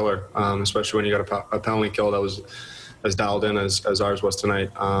a killer, especially when you got a penalty kill that was as dialed in as ours was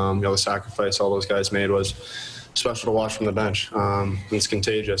tonight. The sacrifice all those guys made was special to watch from the bench. It's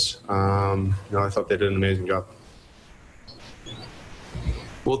contagious. I thought they did an amazing job.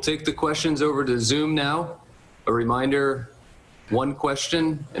 We'll take the questions over to Zoom now. A reminder, 1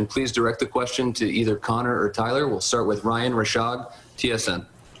 question, and please direct the question to either Connor or Tyler. We'll start with Ryan Rashag, TSN.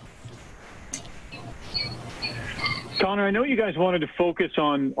 Connor, I know you guys wanted to focus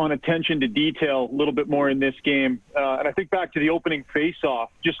on attention to detail a little bit more in this game. And I think back to the opening faceoff,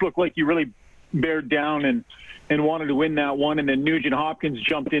 just looked like you really bared down and wanted to win that one. And then Nugent Hopkins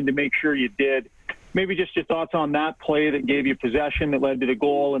jumped in to make sure you did. Maybe just your thoughts on that play that gave you possession that led to the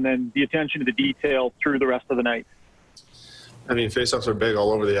goal, and then the attention to the detail through the rest of the night. I mean, faceoffs are big all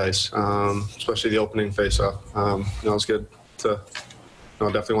over the ice, especially the opening faceoff. It's good to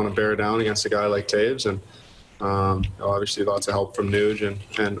definitely want to bear down against a guy like Taves, and obviously lots of help from Nuge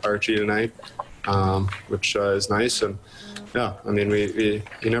and Archie tonight, which is nice. And yeah, I mean, we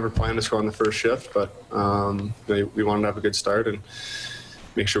never planned to score on the first shift, but we wanted to have a good start and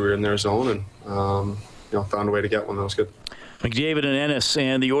make sure we were in their zone, and found a way to get one. That was good. McDavid and Ennis,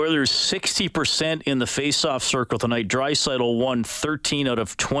 and the Oilers 60% in the face-off circle tonight. Draisaitl won 13 out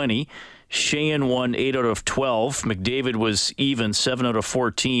of 20. Sheahan won 8 out of 12. McDavid was even 7 out of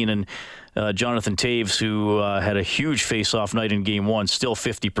 14, and Jonathan Taves, who had a huge face-off night in Game 1, still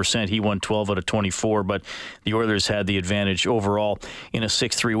 50%. He won 12 out of 24, but the Oilers had the advantage overall in a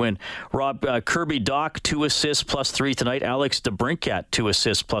 6-3 win. Rob, Kirby Dach, 2 assists plus 3 tonight. Alex DeBrincat, 2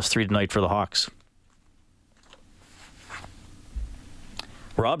 assists plus 3 tonight for the Hawks.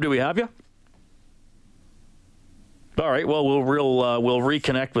 Rob, do we have you? All right, well, we'll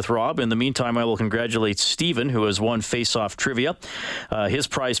reconnect with Rob. In the meantime, I will congratulate Steven, who has won Face-Off Trivia. His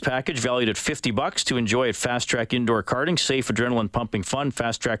prize package valued at $50 to enjoy at Fast Track Indoor Karting. Safe, adrenaline-pumping fun.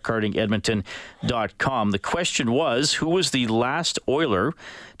 FastTrackKartingEdmonton.com. The question was, who was the last Oiler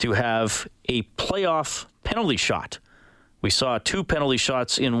to have a playoff penalty shot? We saw 2 penalty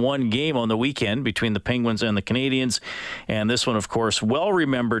shots in one game on the weekend between the Penguins and the Canadiens. And this one, of course,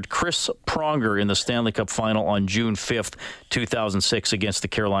 well-remembered Chris Pronger in the Stanley Cup Final on June 5th, 2006 against the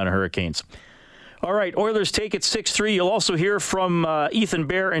Carolina Hurricanes. All right, Oilers take it 6-3. You'll also hear from Ethan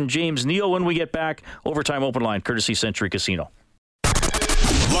Bear and James Neal when we get back. Overtime Open Line, courtesy Century Casino.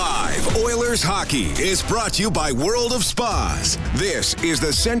 Live Oilers hockey is brought to you by World of Spas. This is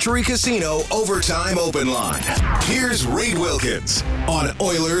the Century Casino Overtime Open Line. Here's Reed Wilkins on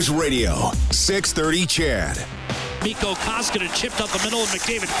Oilers Radio, 630 CHED. Mikko Koskinen chipped up the middle of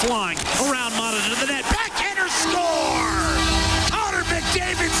McDavid flying around Monahan to the net. Backhander score! Connor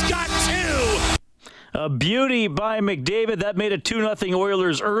McDavid's got 2! A beauty by McDavid. That made it 2-0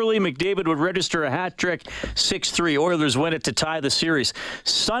 Oilers early. McDavid would register a hat trick. 6-3. Oilers win it to tie the series.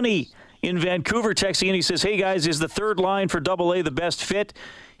 Sonny in Vancouver texting in. He says, hey, guys, is the third line for AA the best fit?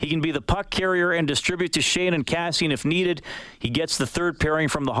 He can be the puck carrier and distribute to Shane and Cassian if needed. He gets the third pairing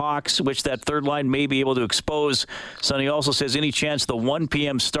from the Hawks, which that third line may be able to expose. Sonny also says any chance the 1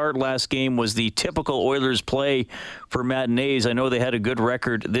 p.m. start last game was the typical Oilers play for matinees. I know they had a good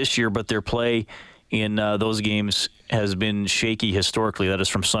record this year, but their play in those games has been shaky historically. That is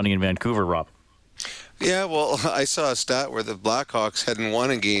from Sonny in Vancouver, Rob. Yeah, well, I saw a stat where the Blackhawks hadn't won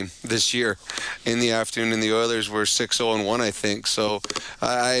a game this year in the afternoon, and the Oilers were 6-0-1, I think. So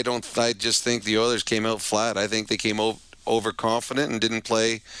I just think the Oilers came out flat. I think they came overconfident and didn't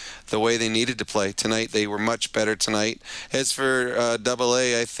play the way they needed to play tonight. They were much better tonight. As for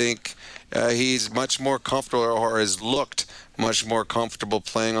AA, I think he's much more comfortable, or has looked much more comfortable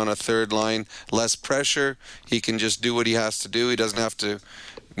playing on a third line. Less pressure. He can just do what he has to do. He doesn't have to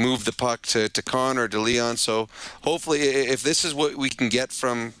move the puck to Connor or to Leon. So hopefully, if this is what we can get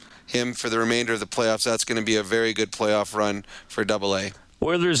from him for the remainder of the playoffs, that's going to be a very good playoff run for AA.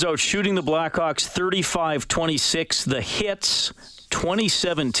 Oilers out shooting the Blackhawks 35-26. The hits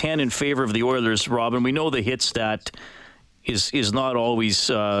 27-10 in favor of the Oilers, Robin. We know the hit stat is not always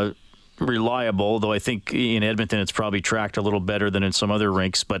reliable, though I think in Edmonton it's probably tracked a little better than in some other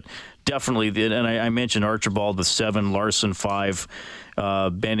rinks, but definitely, and I mentioned Archibald with 7, Larson 5,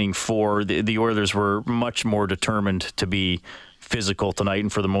 Benning 4. The Oilers were much more determined to be physical tonight,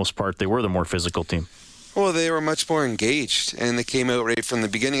 and for the most part they were the more physical team. Well, they were much more engaged, and they came out right from the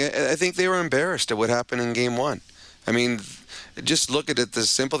beginning. I think they were embarrassed at what happened in Game 1. I mean, just look at it, the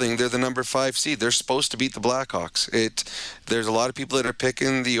simple thing. They're the number 5 seed. They're supposed to beat the Blackhawks. There's a lot of people that are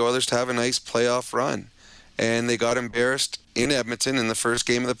picking the Oilers to have a nice playoff run, and they got embarrassed in Edmonton in the first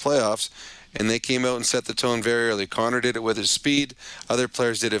game of the playoffs, and they came out and set the tone very early. Connor did it with his speed. Other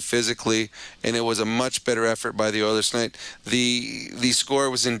players did it physically, and it was a much better effort by the Oilers tonight. The score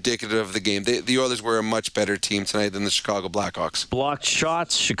was indicative of the game. The Oilers were a much better team tonight than the Chicago Blackhawks. Blocked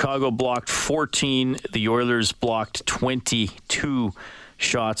shots. Chicago blocked 14. The Oilers blocked 22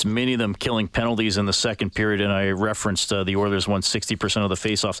 shots, many of them killing penalties in the second period, and I referenced the Oilers won 60% of the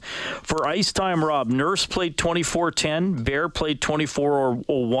faceoffs. For ice time, Rob, Nurse played 24-10. Bear played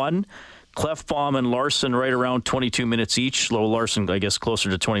 24-01. Klefbom and Larson right around 22 minutes each. Low Larson, I guess, closer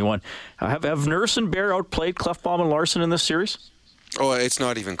to 21. Have Nurse and Bear outplayed Klefbom and Larson in this series? Oh, it's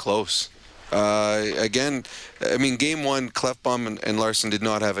not even close. Again, I mean, Game 1, Klefbom and Larson did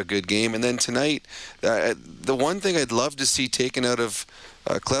not have a good game. And then tonight, the one thing I'd love to see taken out of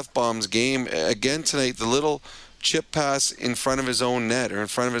Klefbom's game, again tonight, the little chip pass in front of his own net or in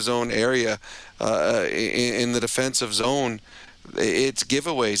front of his own area in the defensive zone. It's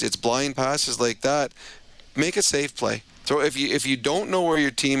giveaways. It's blind passes like that. Make a safe play. So if you don't know where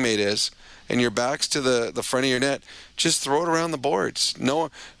your teammate is and your back's to the front of your net, just throw it around the boards.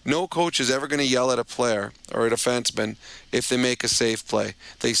 No coach is ever going to yell at a player or a defenseman if they make a safe play.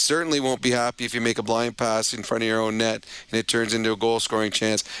 They certainly won't be happy if you make a blind pass in front of your own net and it turns into a goal-scoring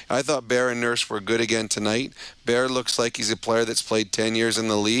chance. I thought Bear and Nurse were good again tonight. Bear looks like he's a player that's played 10 years in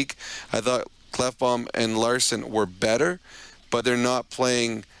the league. I thought Klefbom and Larson were better, but they're not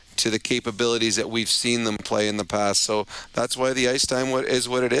playing to the capabilities that we've seen them play in the past. So that's why the ice time is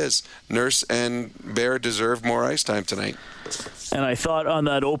what it is. Nurse and Bear deserve more ice time tonight. And I thought on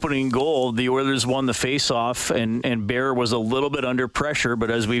that opening goal, the Oilers won the face-off, and Bear was a little bit under pressure,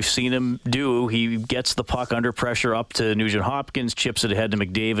 but as we've seen him do, he gets the puck under pressure up to Nugent-Hopkins, chips it ahead to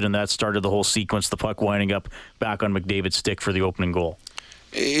McDavid, and that started the whole sequence, the puck winding up back on McDavid's stick for the opening goal.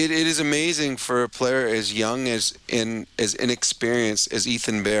 it is amazing for a player as young as inexperienced as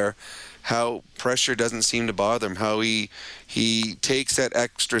Ethan Bear, how pressure doesn't seem to bother him, how he takes that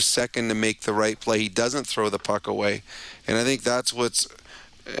extra second to make the right play. He doesn't throw the puck away. And I think that's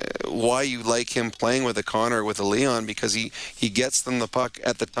why you like him playing with a Connor, with a Leon, because he gets them the puck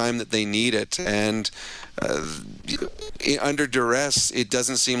at the time that they need it. And under duress, it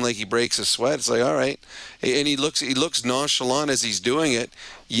doesn't seem like he breaks a sweat. It's like, all right. And he looks nonchalant as he's doing it,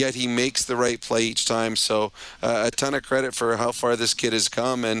 yet he makes the right play each time. So a ton of credit for how far this kid has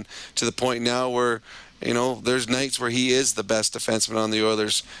come, and to the point now where, there's nights where he is the best defenseman on the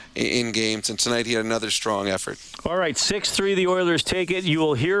Oilers in games, and tonight he had another strong effort. All right, 6-3, the Oilers take it. You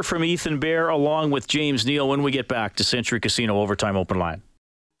will hear from Ethan Bear along with James Neal when we get back to Century Casino Overtime Open Line.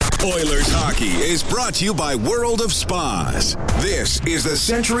 Oilers hockey is brought to you by World of Spas. This is the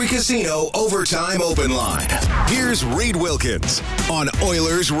Century Casino Overtime Open Line. Here's Reed Wilkins on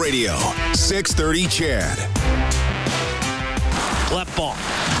Oilers Radio, 630 CHED. Left ball.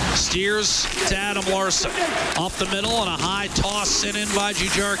 Steers to Adam Larson. Up the middle on a high toss sent in by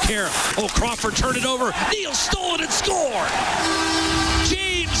Jujhar Khaira. Oh, Crawford turned it over. Neal stole it and scored.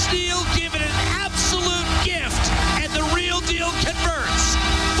 James Neal given an absolute gift, and the real deal converts.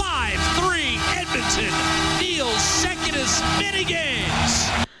 5-3 Edmonton. Neal's second as many games.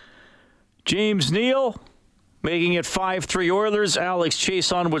 James Neal making it 5-3 Oilers. Alex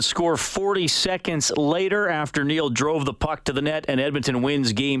Chiasson would score 40 seconds later after Neal drove the puck to the net, and Edmonton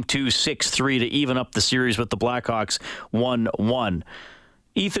wins Game 2 6-3 to even up the series with the Blackhawks 1-1.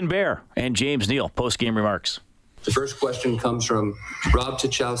 Ethan Bear and James Neal, post-game remarks. The first question comes from Rob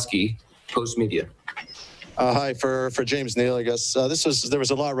Tuchowski, Post Media. Hi, for James Neal, I guess. There was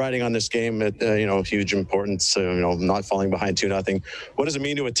a lot riding on this game at, huge importance, not falling behind 2-0. What does it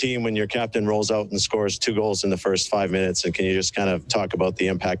mean to a team when your captain rolls out and scores 2 goals in the first 5 minutes? And can you just kind of talk about the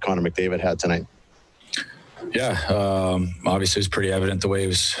impact Connor McDavid had tonight? Yeah, obviously it was pretty evident the way he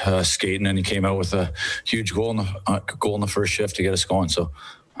was skating, and he came out with a huge goal in the first shift to get us going. So,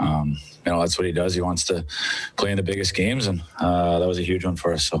 that's what he does. He wants to play in the biggest games, and that was a huge one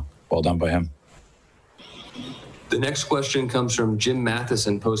for us. So well done by him. The next question comes from Jim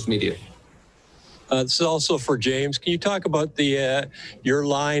Matheson, Post Media. This is also for James. Can you talk about your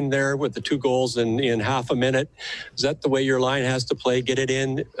line there with the 2 goals in half a minute? Is that the way your line has to play? Get it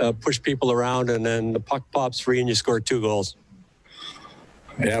in, push people around, and then the puck pops free and you score 2 goals?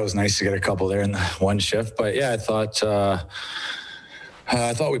 Yeah, it was nice to get a couple there in the one shift. But yeah, I thought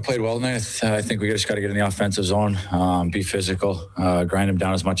we played well tonight. I think we just got to get in the offensive zone, be physical, grind them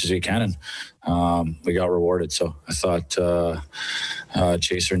down as much as we can, and we got rewarded. So I thought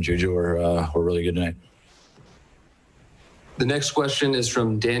Chaser and Juju were really good tonight. The next question is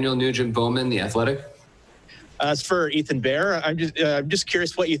from Daniel Nugent-Bowman, The Athletic. As for Ethan Bear, I'm just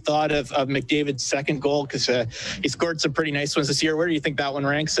curious what you thought of McDavid's second goal, because he scored some pretty nice ones this year. Where do you think that one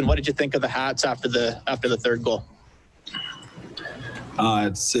ranks, and what did you think of the Hats after the third goal?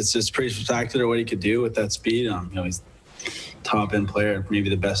 It's just pretty spectacular what he could do with that speed. He's top end player, maybe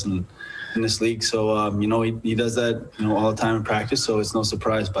the best in this league. So he does that all the time in practice. So it's no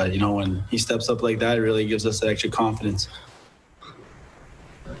surprise. But when he steps up like that, it really gives us that extra confidence.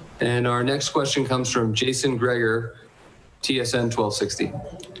 And our next question comes from Jason Gregor, TSN 1260.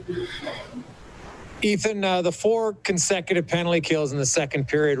 Ethan, the 4 consecutive penalty kills in the second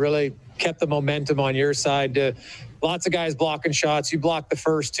period really kept the momentum on your side. Lots of guys blocking shots. You blocked the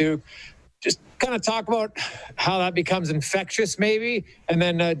first 2. Just kind of talk about how that becomes infectious, maybe. And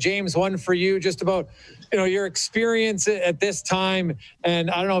then, James, one for you, just about your experience at this time. And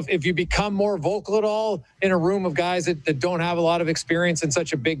I don't know if you become more vocal at all in a room of guys that don't have a lot of experience in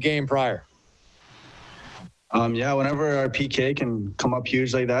such a big game prior. Yeah, whenever our PK can come up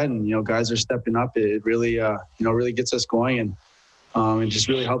huge like that, and guys are stepping up, it really really gets us going, and it just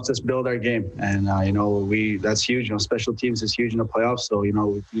really helps us build our game. And that's huge. Special teams is huge in the playoffs, so we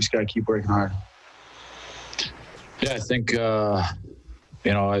just got to keep working hard. Yeah, I think I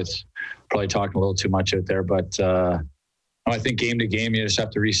was probably talking a little too much out there, but I think game to game you just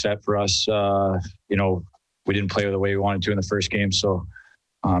have to reset. For us, we didn't play the way we wanted to in the first game, so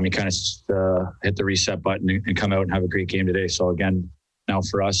you kind of hit the reset button and come out and have a great game today. So again, now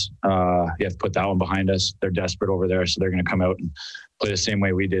for us, you have to put that one behind us. They're desperate over there, so they're going to come out and play the same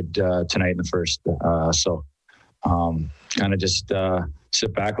way we did tonight in the first. So kind of just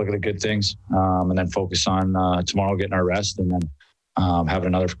sit back, look at the good things, and then focus on tomorrow getting our rest, and then having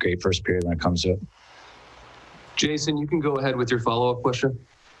another great first period when it comes to it. Jason, you can go ahead with your follow-up question.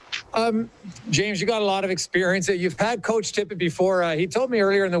 James, you got a lot of experience. You've had Coach Tippett before. He told me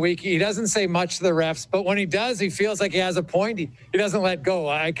earlier in the week he doesn't say much to the refs, but when he does, he feels like he has a point. He doesn't let go.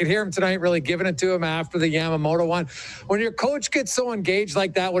 I could hear him tonight really giving it to him after the Yamamoto one. When your coach gets so engaged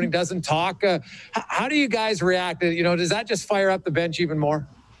like that when he doesn't talk, how do you guys react? Does that just fire up the bench even more?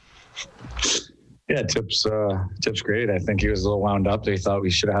 Yeah, Tip's great. I think he was a little wound up. He thought we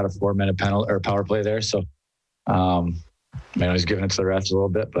should have had a 4-minute penalty or power play there. So, he's giving it to the refs a little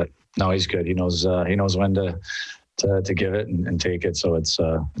bit, but no, he's good. He knows when to give it and take it. So it's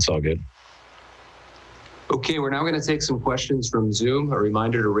all good. Okay, we're now going to take some questions from Zoom. A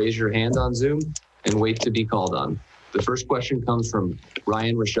reminder to raise your hand on Zoom and wait to be called on. The first question comes from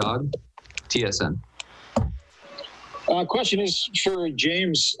Ryan Rashad, TSN. Question is for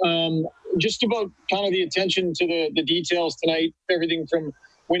James. Just about kind of the attention to the details tonight, everything from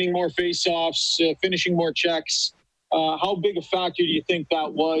winning more faceoffs, finishing more checks. How big a factor do you think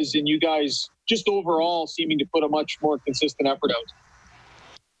that was in you guys just overall seeming to put a much more consistent effort out?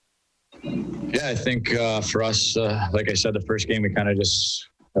 Yeah, I think for us, like I said, the first game, we kind of just,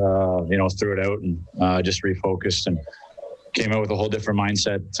 threw it out and just refocused and came out with a whole different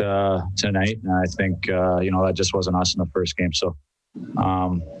mindset tonight. And I think, that just wasn't us in the first game. So,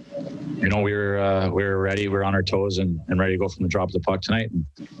 we were ready. We were on our toes and ready to go from the drop of the puck tonight. And,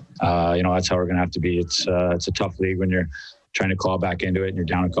 that's how we're going to have to be. It's a tough league when you're trying to claw back into it and you're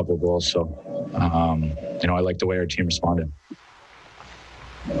down a couple of goals. So, I like the way our team responded.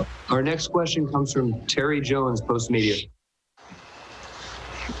 Our next question comes from Terry Jones, Post Media.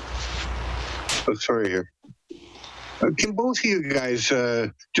 Sorry here. Can both of you guys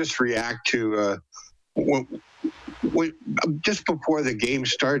just react to just before the game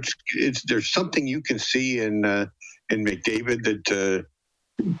starts? There's something you can see in McDavid that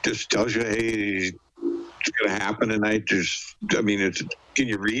just tells you, hey, it's going to happen tonight. Can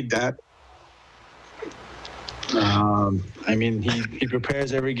you read that? He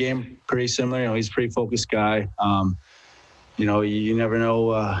prepares every game pretty similar. He's a pretty focused guy. You never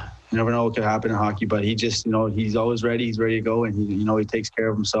know. You never know what could happen in hockey, but he just, he's always ready. He's ready to go, and he takes care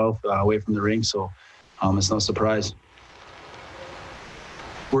of himself away from the ring. So it's no surprise.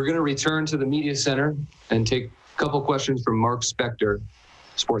 We're going to return to the media center and take a couple questions from Mark Spector,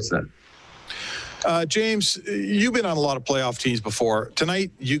 Sportsnet. James, you've been on a lot of playoff teams before.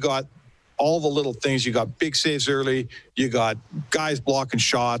 Tonight, you got all the little things. You got big saves early. You got guys blocking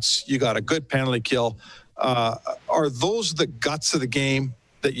shots. You got a good penalty kill. Are those the guts of the game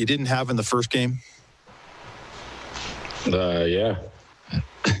that you didn't have in the first game? Yeah.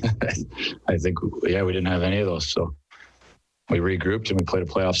 I think, we didn't have any of those. So we regrouped and we played a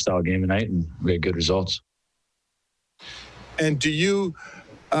playoff style game tonight and we had good results. And do you,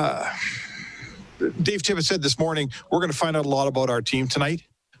 Dave Tippett said this morning, we're going to find out a lot about our team tonight.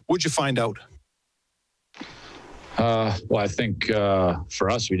 What'd you find out? I think for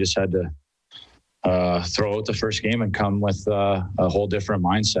us, we just had to throw out the first game and come with a whole different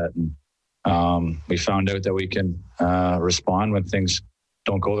mindset. And we found out that we can respond when things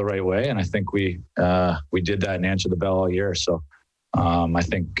don't go the right way. And I think we did that and answered the bell all year. So I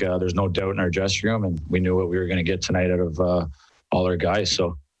think there's no doubt in our dressing room, and we knew what we were going to get tonight out of all our guys.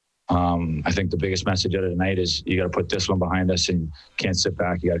 So I think the biggest message out of tonight is you got to put this one behind us and can't sit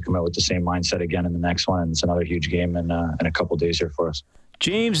back. You got to come out with the same mindset again in the next one. And it's another huge game in a couple of days here for us.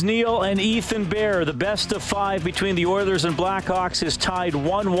 James Neal and Ethan Bear, the best of 5 between the Oilers and Blackhawks, is tied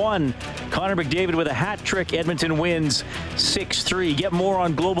 1-1. Connor McDavid with a hat trick. Edmonton wins 6-3. Get more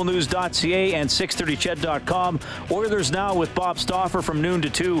on globalnews.ca and 630ched.com. Oilers Now with Bob Stauffer from noon to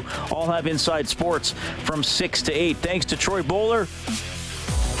 2. All have Inside Sports from 6 to 8. Thanks to Troy Bowler,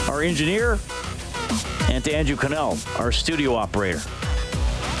 our engineer, and to Andrew Cannell, our studio operator.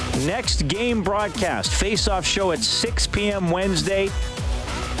 Next game broadcast, face-off show at 6 p.m. Wednesday.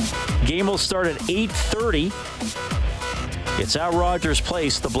 Game will start at 8:30. It's at Rogers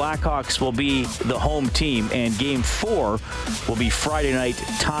Place. The Blackhawks will be the home team, and Game 4 will be Friday night,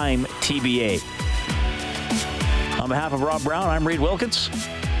 time TBA. On behalf of Rob Brown, I'm Reed Wilkins.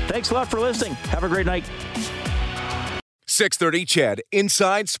 Thanks a lot for listening. Have a great night. 630 CHED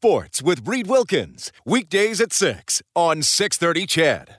Inside Sports with Reed Wilkins. Weekdays at 6 on 630 CHED.